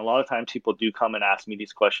mistakes, and a lot of times people do come and ask me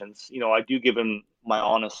these questions. I do give them my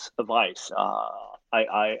honest advice.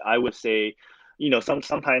 I would say,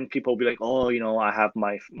 sometimes people will be like, oh, I have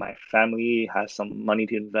my family has some money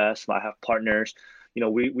to invest. I have partners.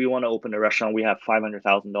 We want to open a restaurant. We have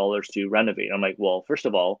 $500,000 to renovate. I'm like, well, first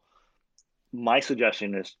of all, my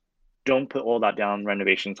suggestion is don't put all that down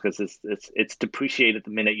renovations, because it's depreciated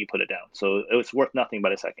the minute you put it down. So it's worth nothing by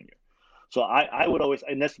the second year. So I would always,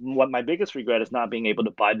 and that's what my biggest regret is, not being able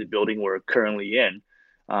to buy the building we're currently in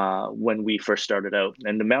when we first started out.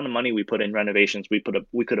 And the amount of money we put in renovations, we could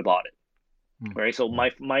have bought it. Right. So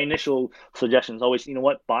my initial suggestion is always, you know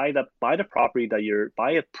what, buy the property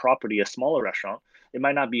buy a property, a smaller restaurant. It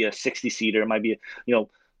might not be a 60-seater. It might be,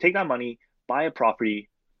 take that money, buy a property,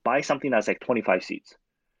 buy something that's like 25 seats,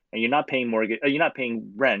 and you're not paying mortgage, you're not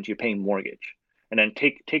paying rent, you're paying mortgage, and then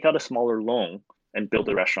take out a smaller loan and build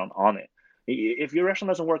a restaurant on it. If your restaurant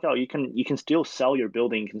doesn't work out, you can still sell your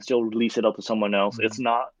building, you can still lease it out to someone else. It's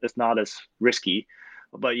not as risky.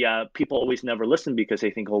 But yeah, people always never listen because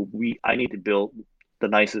they think, oh, I need to build the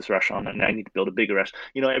nicest restaurant, and I need to build a bigger restaurant.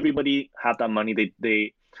 Everybody have that money.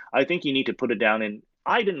 I think you need to put it down. And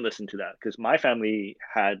I didn't listen to that because my family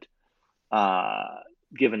had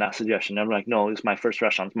given that suggestion. I'm like, no, it's my first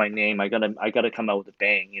restaurant. It's my name. I gotta come out with a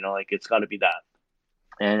bang. Like it's got to be that.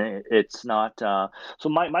 And it's not. So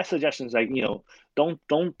my suggestion is like,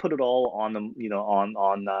 don't put it all on the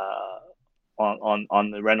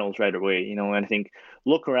on the rentals right away. And I think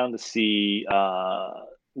look around to see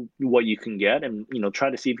what you can get, and try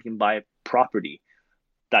to see if you can buy a property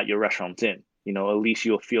that your restaurant's in. At least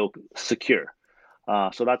you'll feel secure.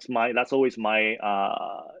 So that's always my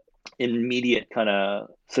immediate kind of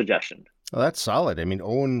suggestion. Well, that's solid. I mean,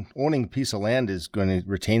 owning a piece of land is going to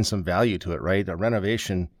retain some value to it, right? A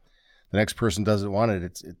renovation, the next person doesn't want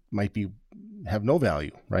it. It might have no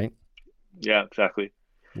value, right? Yeah, exactly.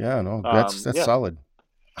 Yeah, no, that's solid.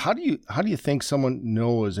 How do you think someone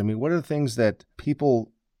knows? I mean, what are the things that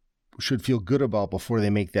people should feel good about before they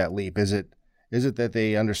make that leap? Is it that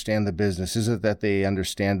they understand the business? Is it that they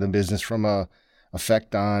understand the business from a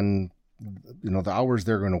effect on, the hours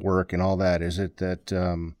they're going to work and all that? Is it that,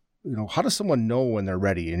 how does someone know when they're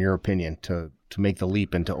ready, in your opinion, to make the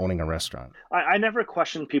leap into owning a restaurant? I never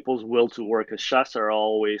question people's will to work, because chefs are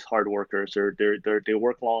always hard workers, or they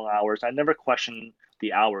work long hours. I never question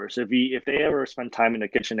the hours. If they ever spend time in the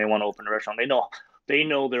kitchen, they want to open a restaurant, they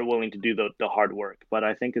know they're willing to do the hard work. But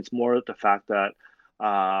I think it's more the fact that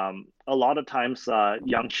a lot of times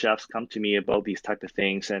young chefs come to me about these type of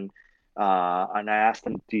things, and I ask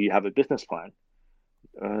them, do you have a business plan?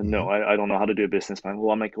 No, I don't know how to do a business plan.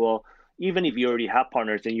 Well, I'm like, well, even if you already have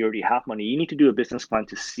partners and you already have money, you need to do a business plan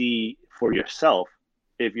to see for yourself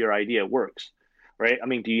if your idea works, right? I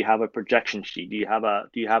mean, do you have a projection sheet? Do you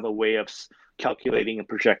have a way of calculating and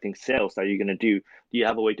projecting sales that you're going to do? Do you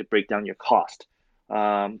have a way to break down your cost?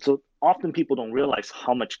 So often people don't realize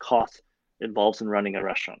how much cost involves in running a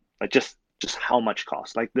restaurant, like just how much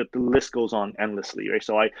cost. Like the list goes on endlessly, right?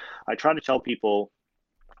 So I try to tell people.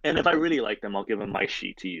 And if I really like them, I'll give them my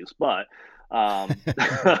sheet to use. But,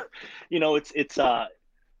 it's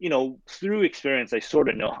through experience, I sort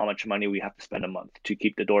of know how much money we have to spend a month to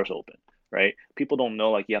keep the doors open, right? People don't know,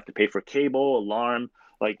 like, you have to pay for cable, alarm,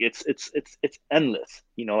 like it's endless,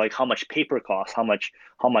 like how much paper costs, how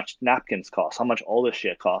much napkins cost, how much all this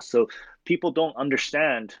shit costs. So people don't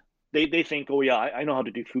understand. They think, oh yeah, I know how to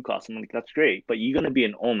do food costs. I'm like, that's great, but you're going to be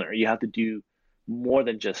an owner. You have to do more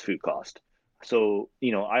than just food cost. So,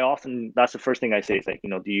 that's the first thing I say is like,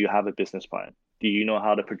 do you have a business plan? Do you know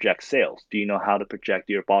how to project sales? Do you know how to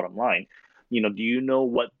project your bottom line? Do you know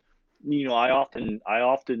what, I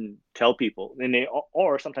often tell people, and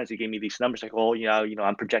or sometimes they give me these numbers like, oh, yeah,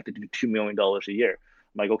 I'm projected to do $2 million a year.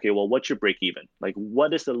 I'm like, okay, well, what's your break even? Like,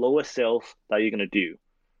 what is the lowest sales that you're going to do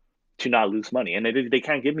to not lose money? And they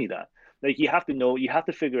can't give me that. Like, you have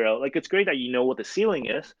to figure out, like, it's great that you know what the ceiling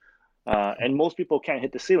is. And most people can't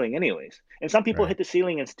hit the ceiling anyways. And some people hit the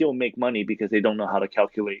ceiling and still make money because they don't know how to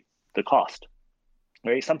calculate the cost,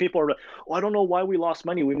 right? Some people are like, oh, I don't know why we lost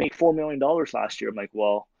money. We made $4 million last year. I'm like,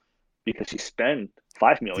 well, because you spend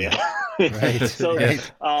 $5 million. Right. So,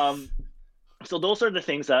 so those are the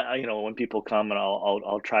things that, when people come, and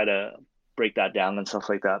I'll try to break that down and stuff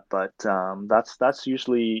like that. But that's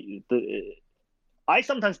usually I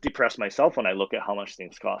sometimes depress myself when I look at how much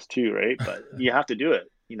things cost too, right? But you have to do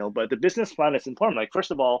it. But the business plan is important. Like, first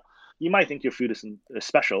of all, you might think your food is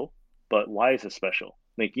special, but why is it special?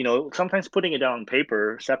 Like, sometimes putting it down on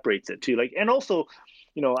paper separates it too. Like, and also,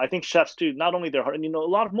 I think chefs too, not only they're hard,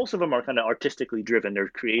 most of them are kind of artistically driven. They're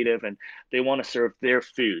creative and they want to serve their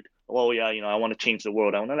food. Oh yeah, I want to change the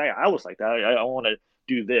world. I was like that. I want to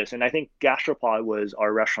do this. And I think Gastropod was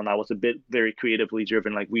our restaurant that was a bit very creatively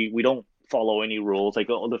driven. Like, we don't follow any rules. Like,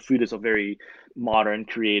 the food is a very modern,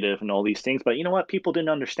 creative, and all these things. But you know what? People didn't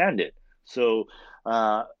understand it. So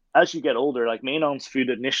as you get older, like Mainon's food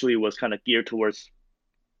initially was kind of geared towards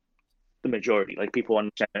the majority. Like, people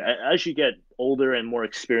understand it. As you get older and more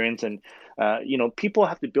experienced, and people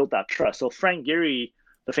have to build that trust. So Frank Gehry,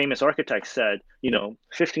 the famous architect, said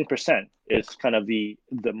 15% is kind of the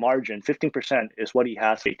margin. 15% is what he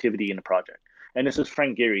has creativity in the project. And this is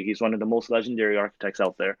Frank Gehry. He's one of the most legendary architects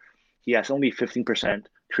out there. He has only 15%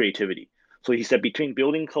 creativity. So he said between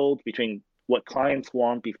building codes, between what clients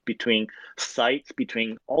want, between sites,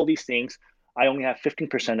 between all these things, I only have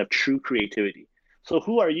 15% of true creativity. So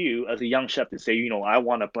who are you as a young chef to say, I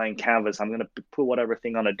want a blank canvas, I'm going to put whatever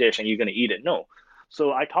thing on a dish and you're going to eat it? No.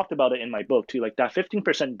 So I talked about it in my book too. Like that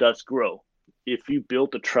 15% does grow if you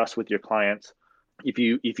build the trust with your clients. If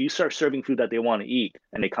you start serving food that they want to eat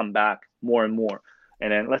and they come back more and more.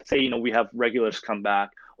 And then let's say, we have regulars come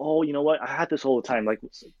back. Oh, you know what? I had this all the time. Like,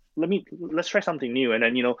 let's try something new. And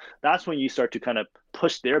then, that's when you start to kind of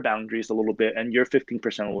push their boundaries a little bit and your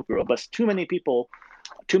 15% will grow. But too many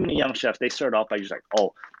young chefs, they start off by just like,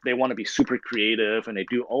 they want to be super creative and they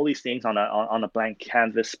do all these things on a blank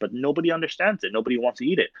canvas, but nobody understands it. Nobody wants to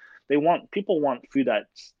eat it. People want food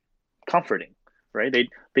that's comforting, right?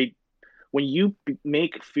 When you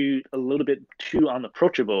make food a little bit too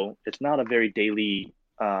unapproachable, it's not a very daily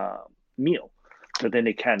meal. So then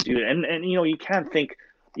they can't do it. And you can't think,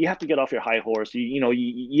 you have to get off your high horse.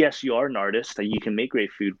 Yes, you are an artist, that you can make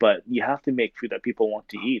great food, but you have to make food that people want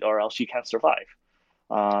to eat or else you can't survive.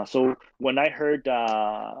 So when I heard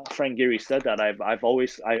Frank Gehry said that,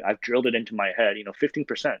 I've drilled it into my head,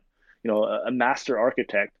 15%, a master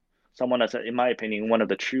architect, someone that's, in my opinion, one of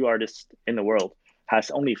the true artists in the world, has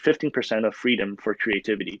only 15% of freedom for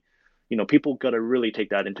creativity. People got to really take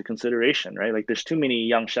that into consideration, right? Like there's too many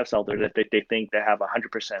young chefs out there that they think they have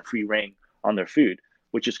 100% free reign on their food,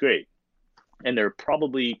 which is great. And they're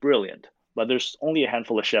probably brilliant, but there's only a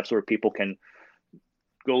handful of chefs where people can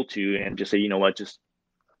go to and just say, you know what, just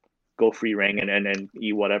go free reign and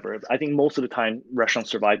eat whatever. I think most of the time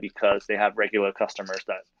restaurants survive because they have regular customers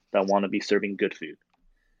that want to be serving good food.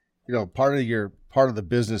 Part of the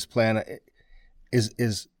business plan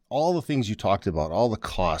is all the things you talked about, all the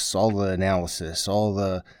costs, all the analysis, all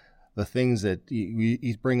the things that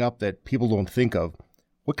you bring up that people don't think of.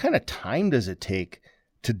 What kind of time does it take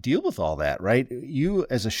to deal with all that, right? You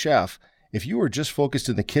as a chef, if you were just focused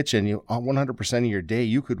in the kitchen, 100% of your day,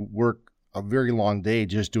 you could work a very long day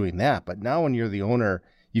just doing that. But now when you're the owner,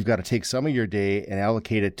 you've got to take some of your day and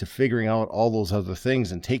allocate it to figuring out all those other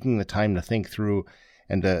things and taking the time to think through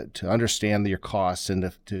and to understand your costs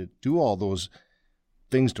and to do all those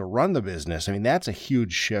things to run the business. I mean, that's a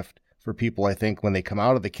huge shift for people, I think, when they come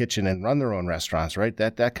out of the kitchen and run their own restaurants, right?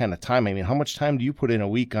 That kind of time. I mean, how much time do you put in a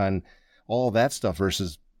week on all that stuff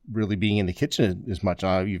versus really being in the kitchen as much?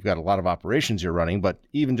 You've got a lot of operations you're running, but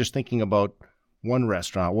even just thinking about one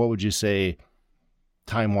restaurant, what would you say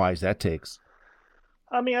time-wise that takes?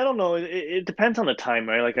 I mean, I don't know. It depends on the time,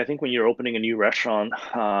 right? Like, I think when you're opening a new restaurant,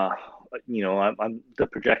 the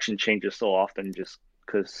projection changes so often just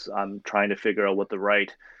because I'm trying to figure out what the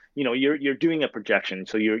right, you're doing a projection,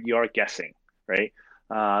 so you are guessing, right?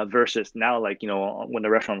 Versus now, like, when the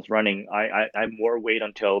restaurant's running, I more wait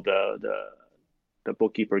until the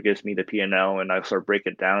bookkeeper gives me the P&L and I sort of break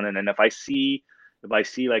it down. And then if I see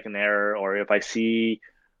like an error or if I see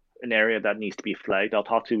an area that needs to be flagged, I'll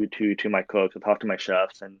talk to my cooks, I'll talk to my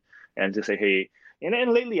chefs and just say, hey,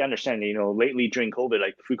 and lately I understand, lately during COVID,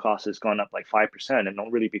 like food costs has gone up like 5%, and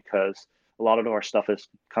not really because a lot of our stuff is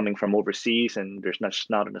coming from overseas and there's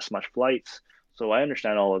not as much flights. So I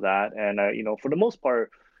understand all of that. And, for the most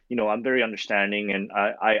part, I'm very understanding, and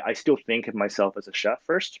I still think of myself as a chef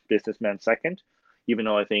first, businessman second, even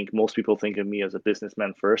though I think most people think of me as a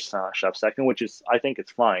businessman first, chef second, I think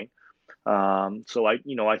it's fine. So I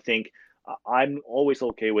think I'm always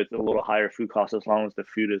okay with a little higher food costs as long as the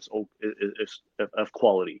food is of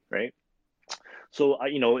quality, right? So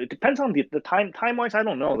it depends on the time wise. I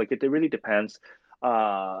don't know. Like it really depends.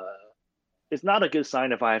 It's not a good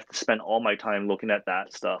sign if I have to spend all my time looking at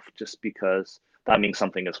that stuff just because that means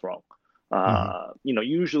something is wrong.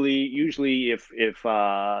 Usually if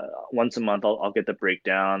once a month I'll get the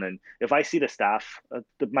breakdown, and if I see the staff,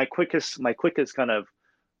 my quickest kind of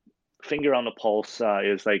finger on the pulse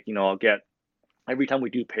is like, I'll get, every time we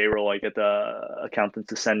do payroll, I get the accountants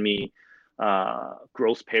to send me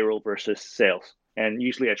gross payroll versus sales. And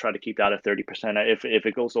usually I try to keep that at 30%. If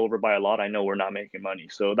it goes over by a lot, I know we're not making money.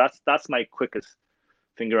 So that's my quickest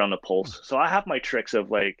finger on the pulse. So I have my tricks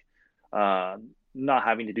of like not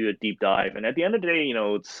having to do a deep dive. And at the end of the day,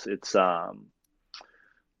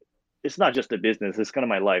 it's not just a business, it's kind of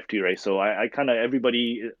my life too, right? So I kind of,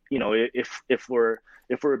 everybody, if we're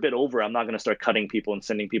a bit over, I'm not going to start cutting people and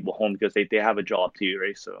sending people home because they have a job too,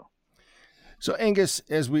 right? So Angus,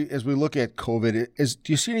 as we look at COVID,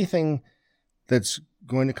 do you see anything that's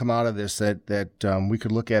going to come out of this that we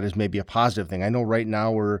could look at as maybe a positive thing? I know right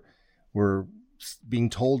now we're being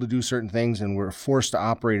told to do certain things and we're forced to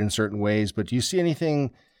operate in certain ways, but do you see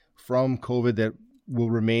anything from COVID that will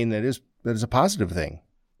remain that is a positive thing?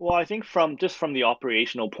 Well, I think from the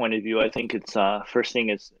operational point of view, I think it's first thing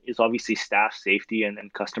is obviously staff safety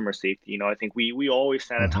and customer safety. I think we always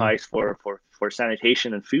sanitize for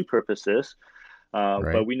sanitation and food purposes,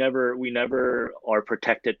 Right. but we never are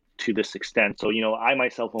protected to this extent. So I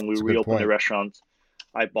myself, when we reopened the restaurants,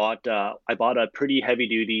 I bought a pretty heavy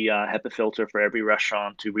duty HEPA filter for every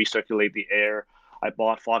restaurant to recirculate the air. I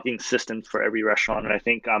bought fogging systems for every restaurant, and I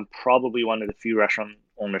think I'm probably one of the few restaurant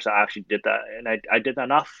owners that actually did that. And I did that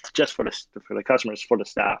not just for the customers, for the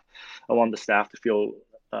staff. I want the staff to feel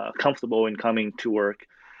comfortable in coming to work.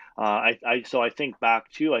 So I think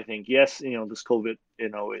back to, I think, yes, this COVID,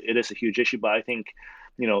 it is a huge issue, but I think,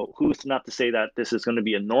 who's not to say that this is going to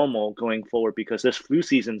be a normal going forward, because there's flu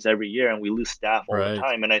seasons every year and we lose staff all the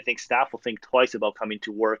time. And I think staff will think twice about coming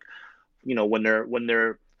to work, when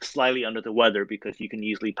they're slightly under the weather, because you can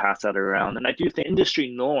easily pass that around. And I do think industry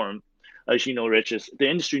norm, as you know, Rich, is the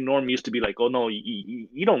industry norm used to be like, oh no,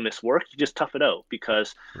 you don't miss work, you just tough it out,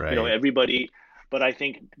 because everybody. But I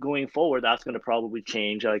think going forward, that's going to probably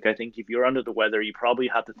change. Like, I think if you're under the weather, you probably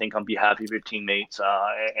have to think on behalf of your teammates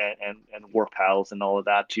and work pals and all of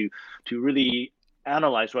that to really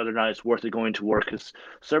analyze whether or not it's worth it going to work. Because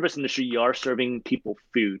service industry, you are serving people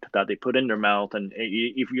food that they put in their mouth, and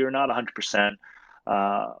if you're not 100%,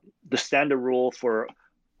 the standard rule for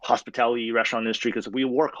hospitality restaurant industry, because we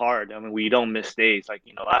work hard. I mean, we don't miss days. Like,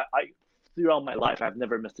 I throughout my life, I've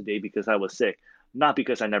never missed a day because I was sick, not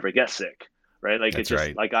because I never get sick. Right. Like, that's it's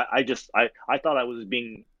just like, I thought I was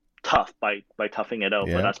being tough by toughing it out,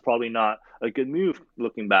 but that's probably not a good move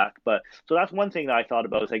looking back. But so that's one thing that I thought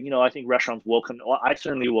about, is like, I think restaurants I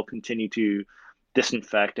certainly will continue to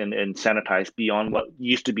disinfect and sanitize beyond what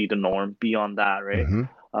used to be the norm, beyond that. Right.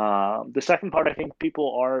 Mm-hmm. The second part, I think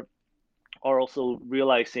people are also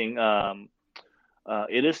realizing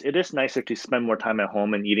it is nicer to spend more time at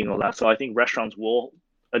home and eating all that. So I think restaurants will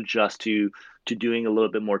adjust to doing a little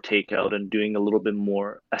bit more takeout and doing a little bit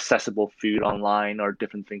more accessible food online or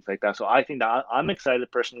different things like that. So I think that I'm excited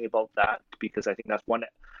personally about that, because I think that's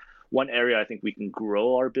one area I think we can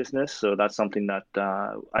grow our business. So that's something that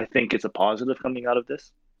I think is a positive coming out of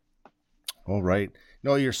this. All right.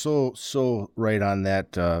 No, you're so right on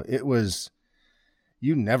that.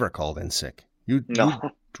 You never called in sick. You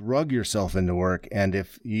drug yourself into work, and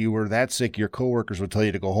if you were that sick, your coworkers would tell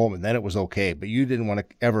you to go home, and then it was okay. But you didn't want to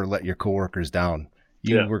ever let your coworkers down.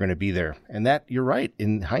 You were going to be there, and that, you're right.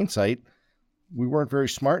 In hindsight, we weren't very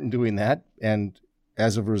smart in doing that, and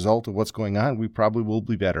as a result of what's going on, we probably will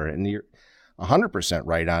be better. And you're 100%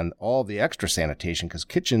 right on all the extra sanitation, because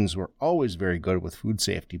kitchens were always very good with food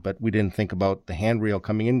safety, but we didn't think about the handrail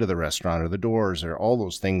coming into the restaurant or the doors or all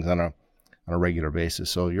those things on a regular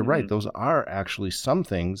basis. So you're right. Those are actually some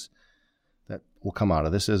things that will come out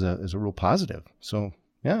of this as a real positive. So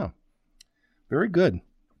yeah, very good.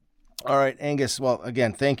 All right, Angus. Well,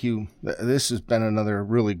 again, thank you. This has been another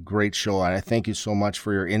really great show. And I thank you so much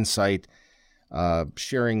for your insight,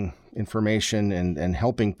 sharing information and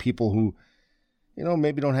helping people who,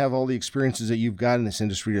 maybe don't have all the experiences that you've got in this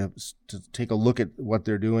industry to take a look at what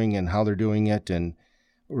they're doing and how they're doing it, and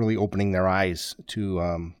really opening their eyes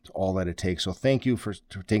to all that it takes. So thank you for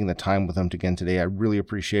taking the time with them again today. I really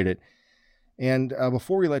appreciate it. And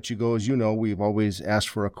before we let you go, as you know, we've always asked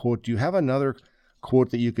for a quote. Do you have another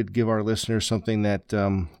quote that you could give our listeners, something that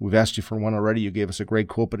we've asked you for one already? You gave us a great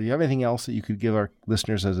quote, but do you have anything else that you could give our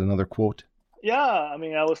listeners as another quote? Yeah, I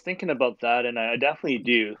mean, I was thinking about that, and I definitely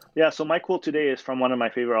do. Yeah, so my quote today is from one of my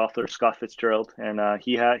favorite authors, Scott Fitzgerald, and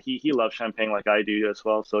he loves champagne like I do as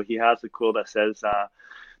well. So he has a quote that says,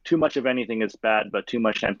 "Too much of anything is bad, but too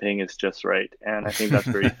much champagne is just right." And I think that's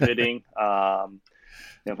very fitting.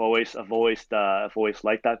 I've always liked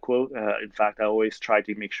that quote. In fact, I always try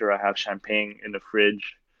to make sure I have champagne in the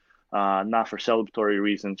fridge, not for celebratory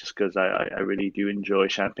reasons, just because I really do enjoy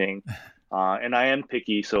champagne. And I am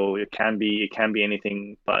picky, so it can be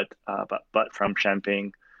anything but from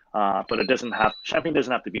champagne. But champagne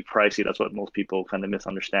doesn't have to be pricey. That's what most people kind of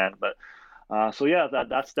misunderstand. But so yeah,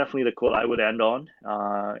 that's definitely the quote I would end on.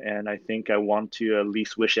 And I think I want to at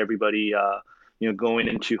least wish everybody, going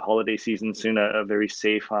into holiday season soon, a very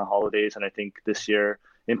safe holidays. And I think this year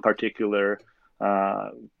in particular,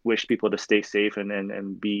 wish people to stay safe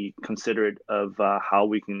and be considerate of how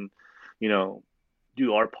we can,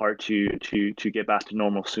 do our part to get back to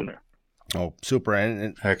normal sooner. Oh, super.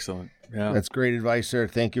 And excellent. Yeah. That's great advice, sir.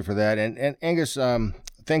 Thank you for that. And Angus,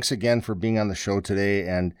 thanks again for being on the show today.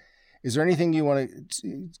 And Is there anything you want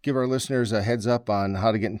to give our listeners a heads up on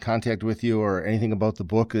how to get in contact with you, or anything about the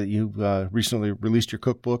book that you've recently released, your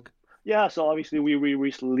cookbook? Yeah, so obviously we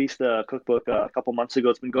released the cookbook a couple months ago.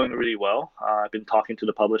 It's been going really well. I've been talking to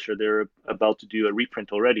the publisher. They're about to do a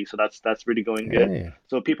reprint already, so that's really going good. Hey.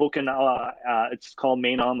 So people can, it's called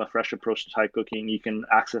Main On, A Fresh Approach to Thai Cooking. You can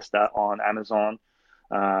access that on Amazon,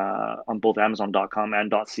 on both Amazon.com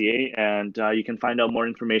and .ca, and you can find out more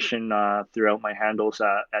information throughout my handles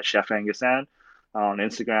at Chef Angus An on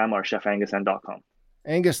Instagram or chefangusan.com.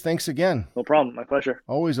 Angus, thanks again. No problem. My pleasure.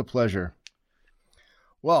 Always a pleasure.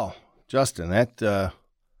 Well, Justin, that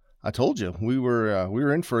I told you we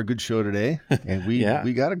were in for a good show today, and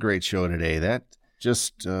we got a great show today. That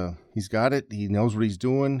just he's got it. He knows what he's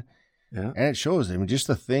doing, and it shows. I mean, just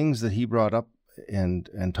the things that he brought up and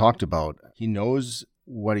talked about. He knows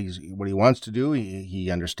what he wants to do.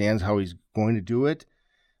 He understands how he's going to do it.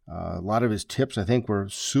 A lot of his tips, I think, were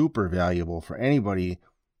super valuable for anybody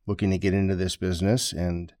looking to get into this business.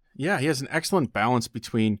 And yeah, he has an excellent balance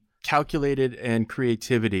between calculated and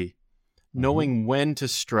creativity, knowing when to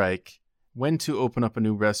strike, when to open up a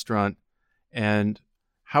new restaurant, and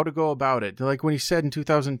how to go about it. Like when he said in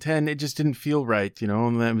 2010, it just didn't feel right,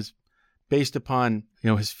 and that was based upon,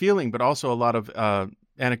 his feeling, but also a lot of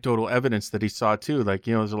anecdotal evidence that he saw too. Like,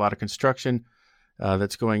 there's a lot of construction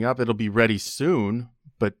that's going up. It'll be ready soon,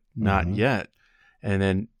 but not yet. And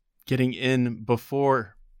then getting in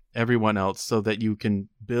before everyone else so that you can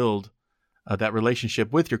build that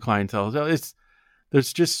relationship with your clientele.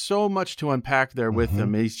 There's just so much to unpack there with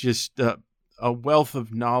him. He's just a wealth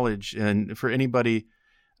of knowledge. And for anybody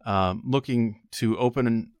looking to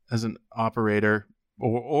open as an operator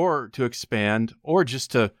or to expand or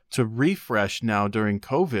just to refresh now during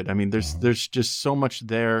COVID, I mean, there's just so much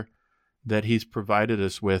there that he's provided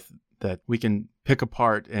us with that we can pick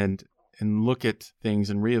apart and look at things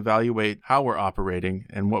and reevaluate how we're operating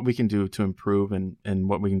and what we can do to improve and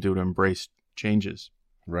what we can do to embrace changes.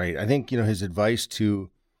 Right. I think, his advice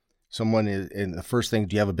to someone is, and the first thing,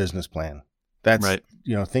 do you have a business plan? That's right.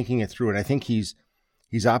 Thinking it through. And I think he's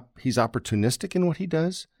opportunistic in what he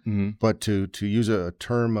does, but to use a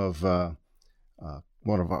term of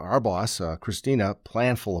one of our boss, Christina,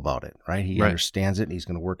 planful about it, right? He understands it and he's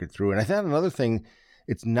going to work it through. And I thought another thing,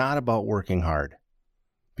 it's not about working hard.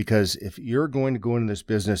 Because if you're going to go into this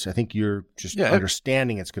business, I think you're just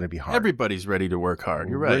understanding it's going to be hard. Everybody's ready to work hard.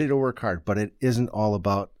 You're right. Ready to work hard, but it isn't all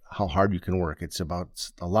about how hard you can work. It's about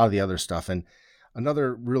a lot of the other stuff. And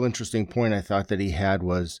another real interesting point I thought that he had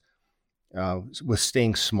was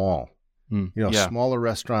staying small. Smaller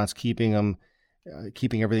restaurants, keeping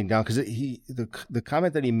everything down. Because the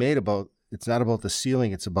comment that he made about it's not about the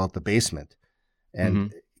ceiling, it's about the basement.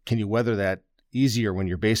 And can you weather that easier when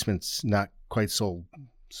your basement's not quite so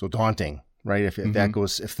daunting, right? If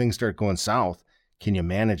things start going south, can you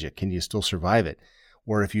manage it? Can you still survive it?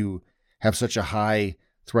 Or if you have such a high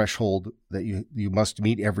threshold that you must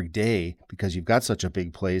meet every day because you've got such a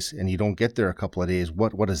big place and you don't get there a couple of days,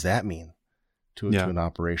 what does that mean to an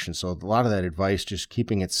operation? So a lot of that advice, just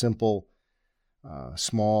keeping it simple,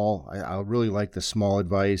 small. I really like the small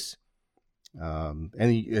advice. And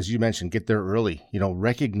as you mentioned, get there early,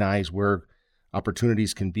 recognize where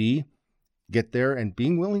opportunities can be, get there, and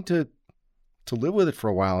being willing to live with it for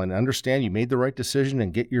a while and understand you made the right decision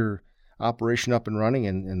and get your operation up and running,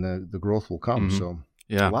 and the growth will come. So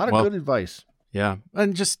a lot of good advice. Yeah.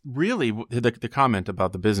 And just really the comment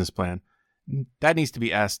about the business plan, that needs to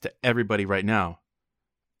be asked to everybody right now.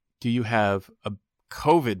 Do you have a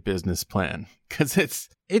COVID business plan? Because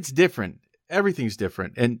it's different. Everything's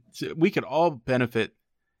different. And we could all benefit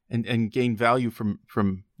and gain value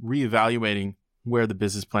from reevaluating where the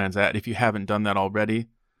business plan's at. If you haven't done that already,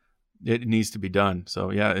 it needs to be done. So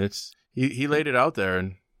he laid it out there,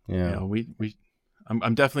 and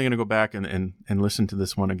I'm definitely going to go back and listen to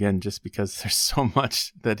this one again, just because there's so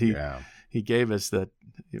much that he gave us that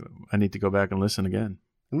I need to go back and listen again.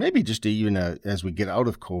 And maybe just even as we get out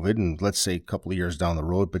of COVID, and let's say a couple of years down the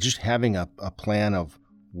road, but just having a plan of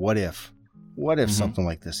what if something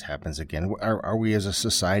like this happens again? Are we as a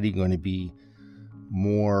society going to be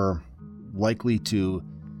more likely to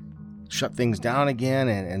shut things down again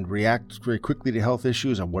and react very quickly to health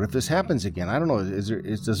issues? Or what if this happens again? I don't know.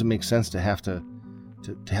 Does it make sense to have to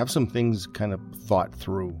have some things kind of thought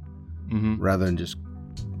through rather than just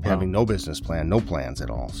having no business plan, no plans at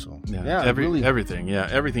all? So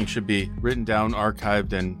everything should be written down,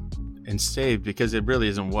 archived, and saved, because it really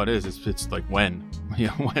isn't what is. It's like when,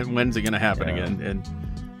 when's it going to happen again? And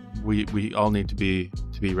we all need to be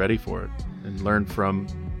ready for it and learn from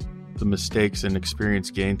the mistakes and experience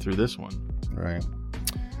gained through this one. Right.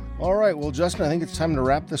 All right. Well, Justin, I think it's time to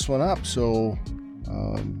wrap this one up. So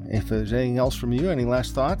if there's anything else from you, any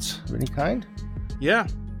last thoughts of any kind? Yeah.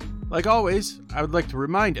 Like always, I would like to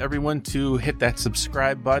remind everyone to hit that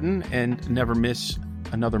subscribe button and never miss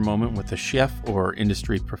another moment with a chef or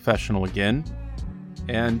industry professional again.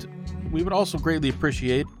 And we would also greatly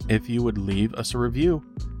appreciate if you would leave us a review.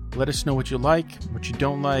 Let us know what you like, what you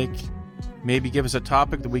don't like. Maybe give us a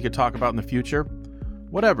topic that we could talk about in the future.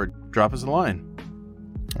 Whatever, drop us a line.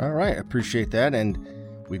 All right, appreciate that. And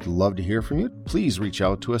we'd love to hear from you. Please reach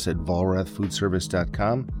out to us at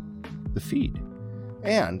volrathfoodservice.com, the feed.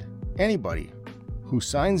 And anybody who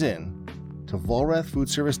signs in to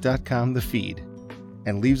volrathfoodservice.com, the feed,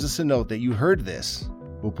 and leaves us a note that you heard this,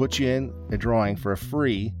 we'll put you in a drawing for a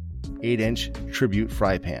free 8-inch tribute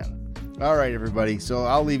fry pan. All right, everybody. So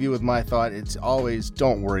I'll leave you with my thought. It's always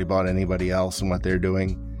don't worry about anybody else and what they're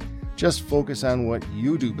doing. Just focus on what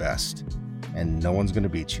you do best, and no one's going to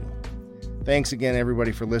beat you. Thanks again,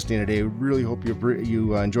 everybody, for listening today. We really hope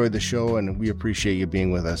you enjoyed the show, and we appreciate you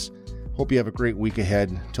being with us. Hope you have a great week ahead.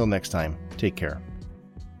 Until next time, take care.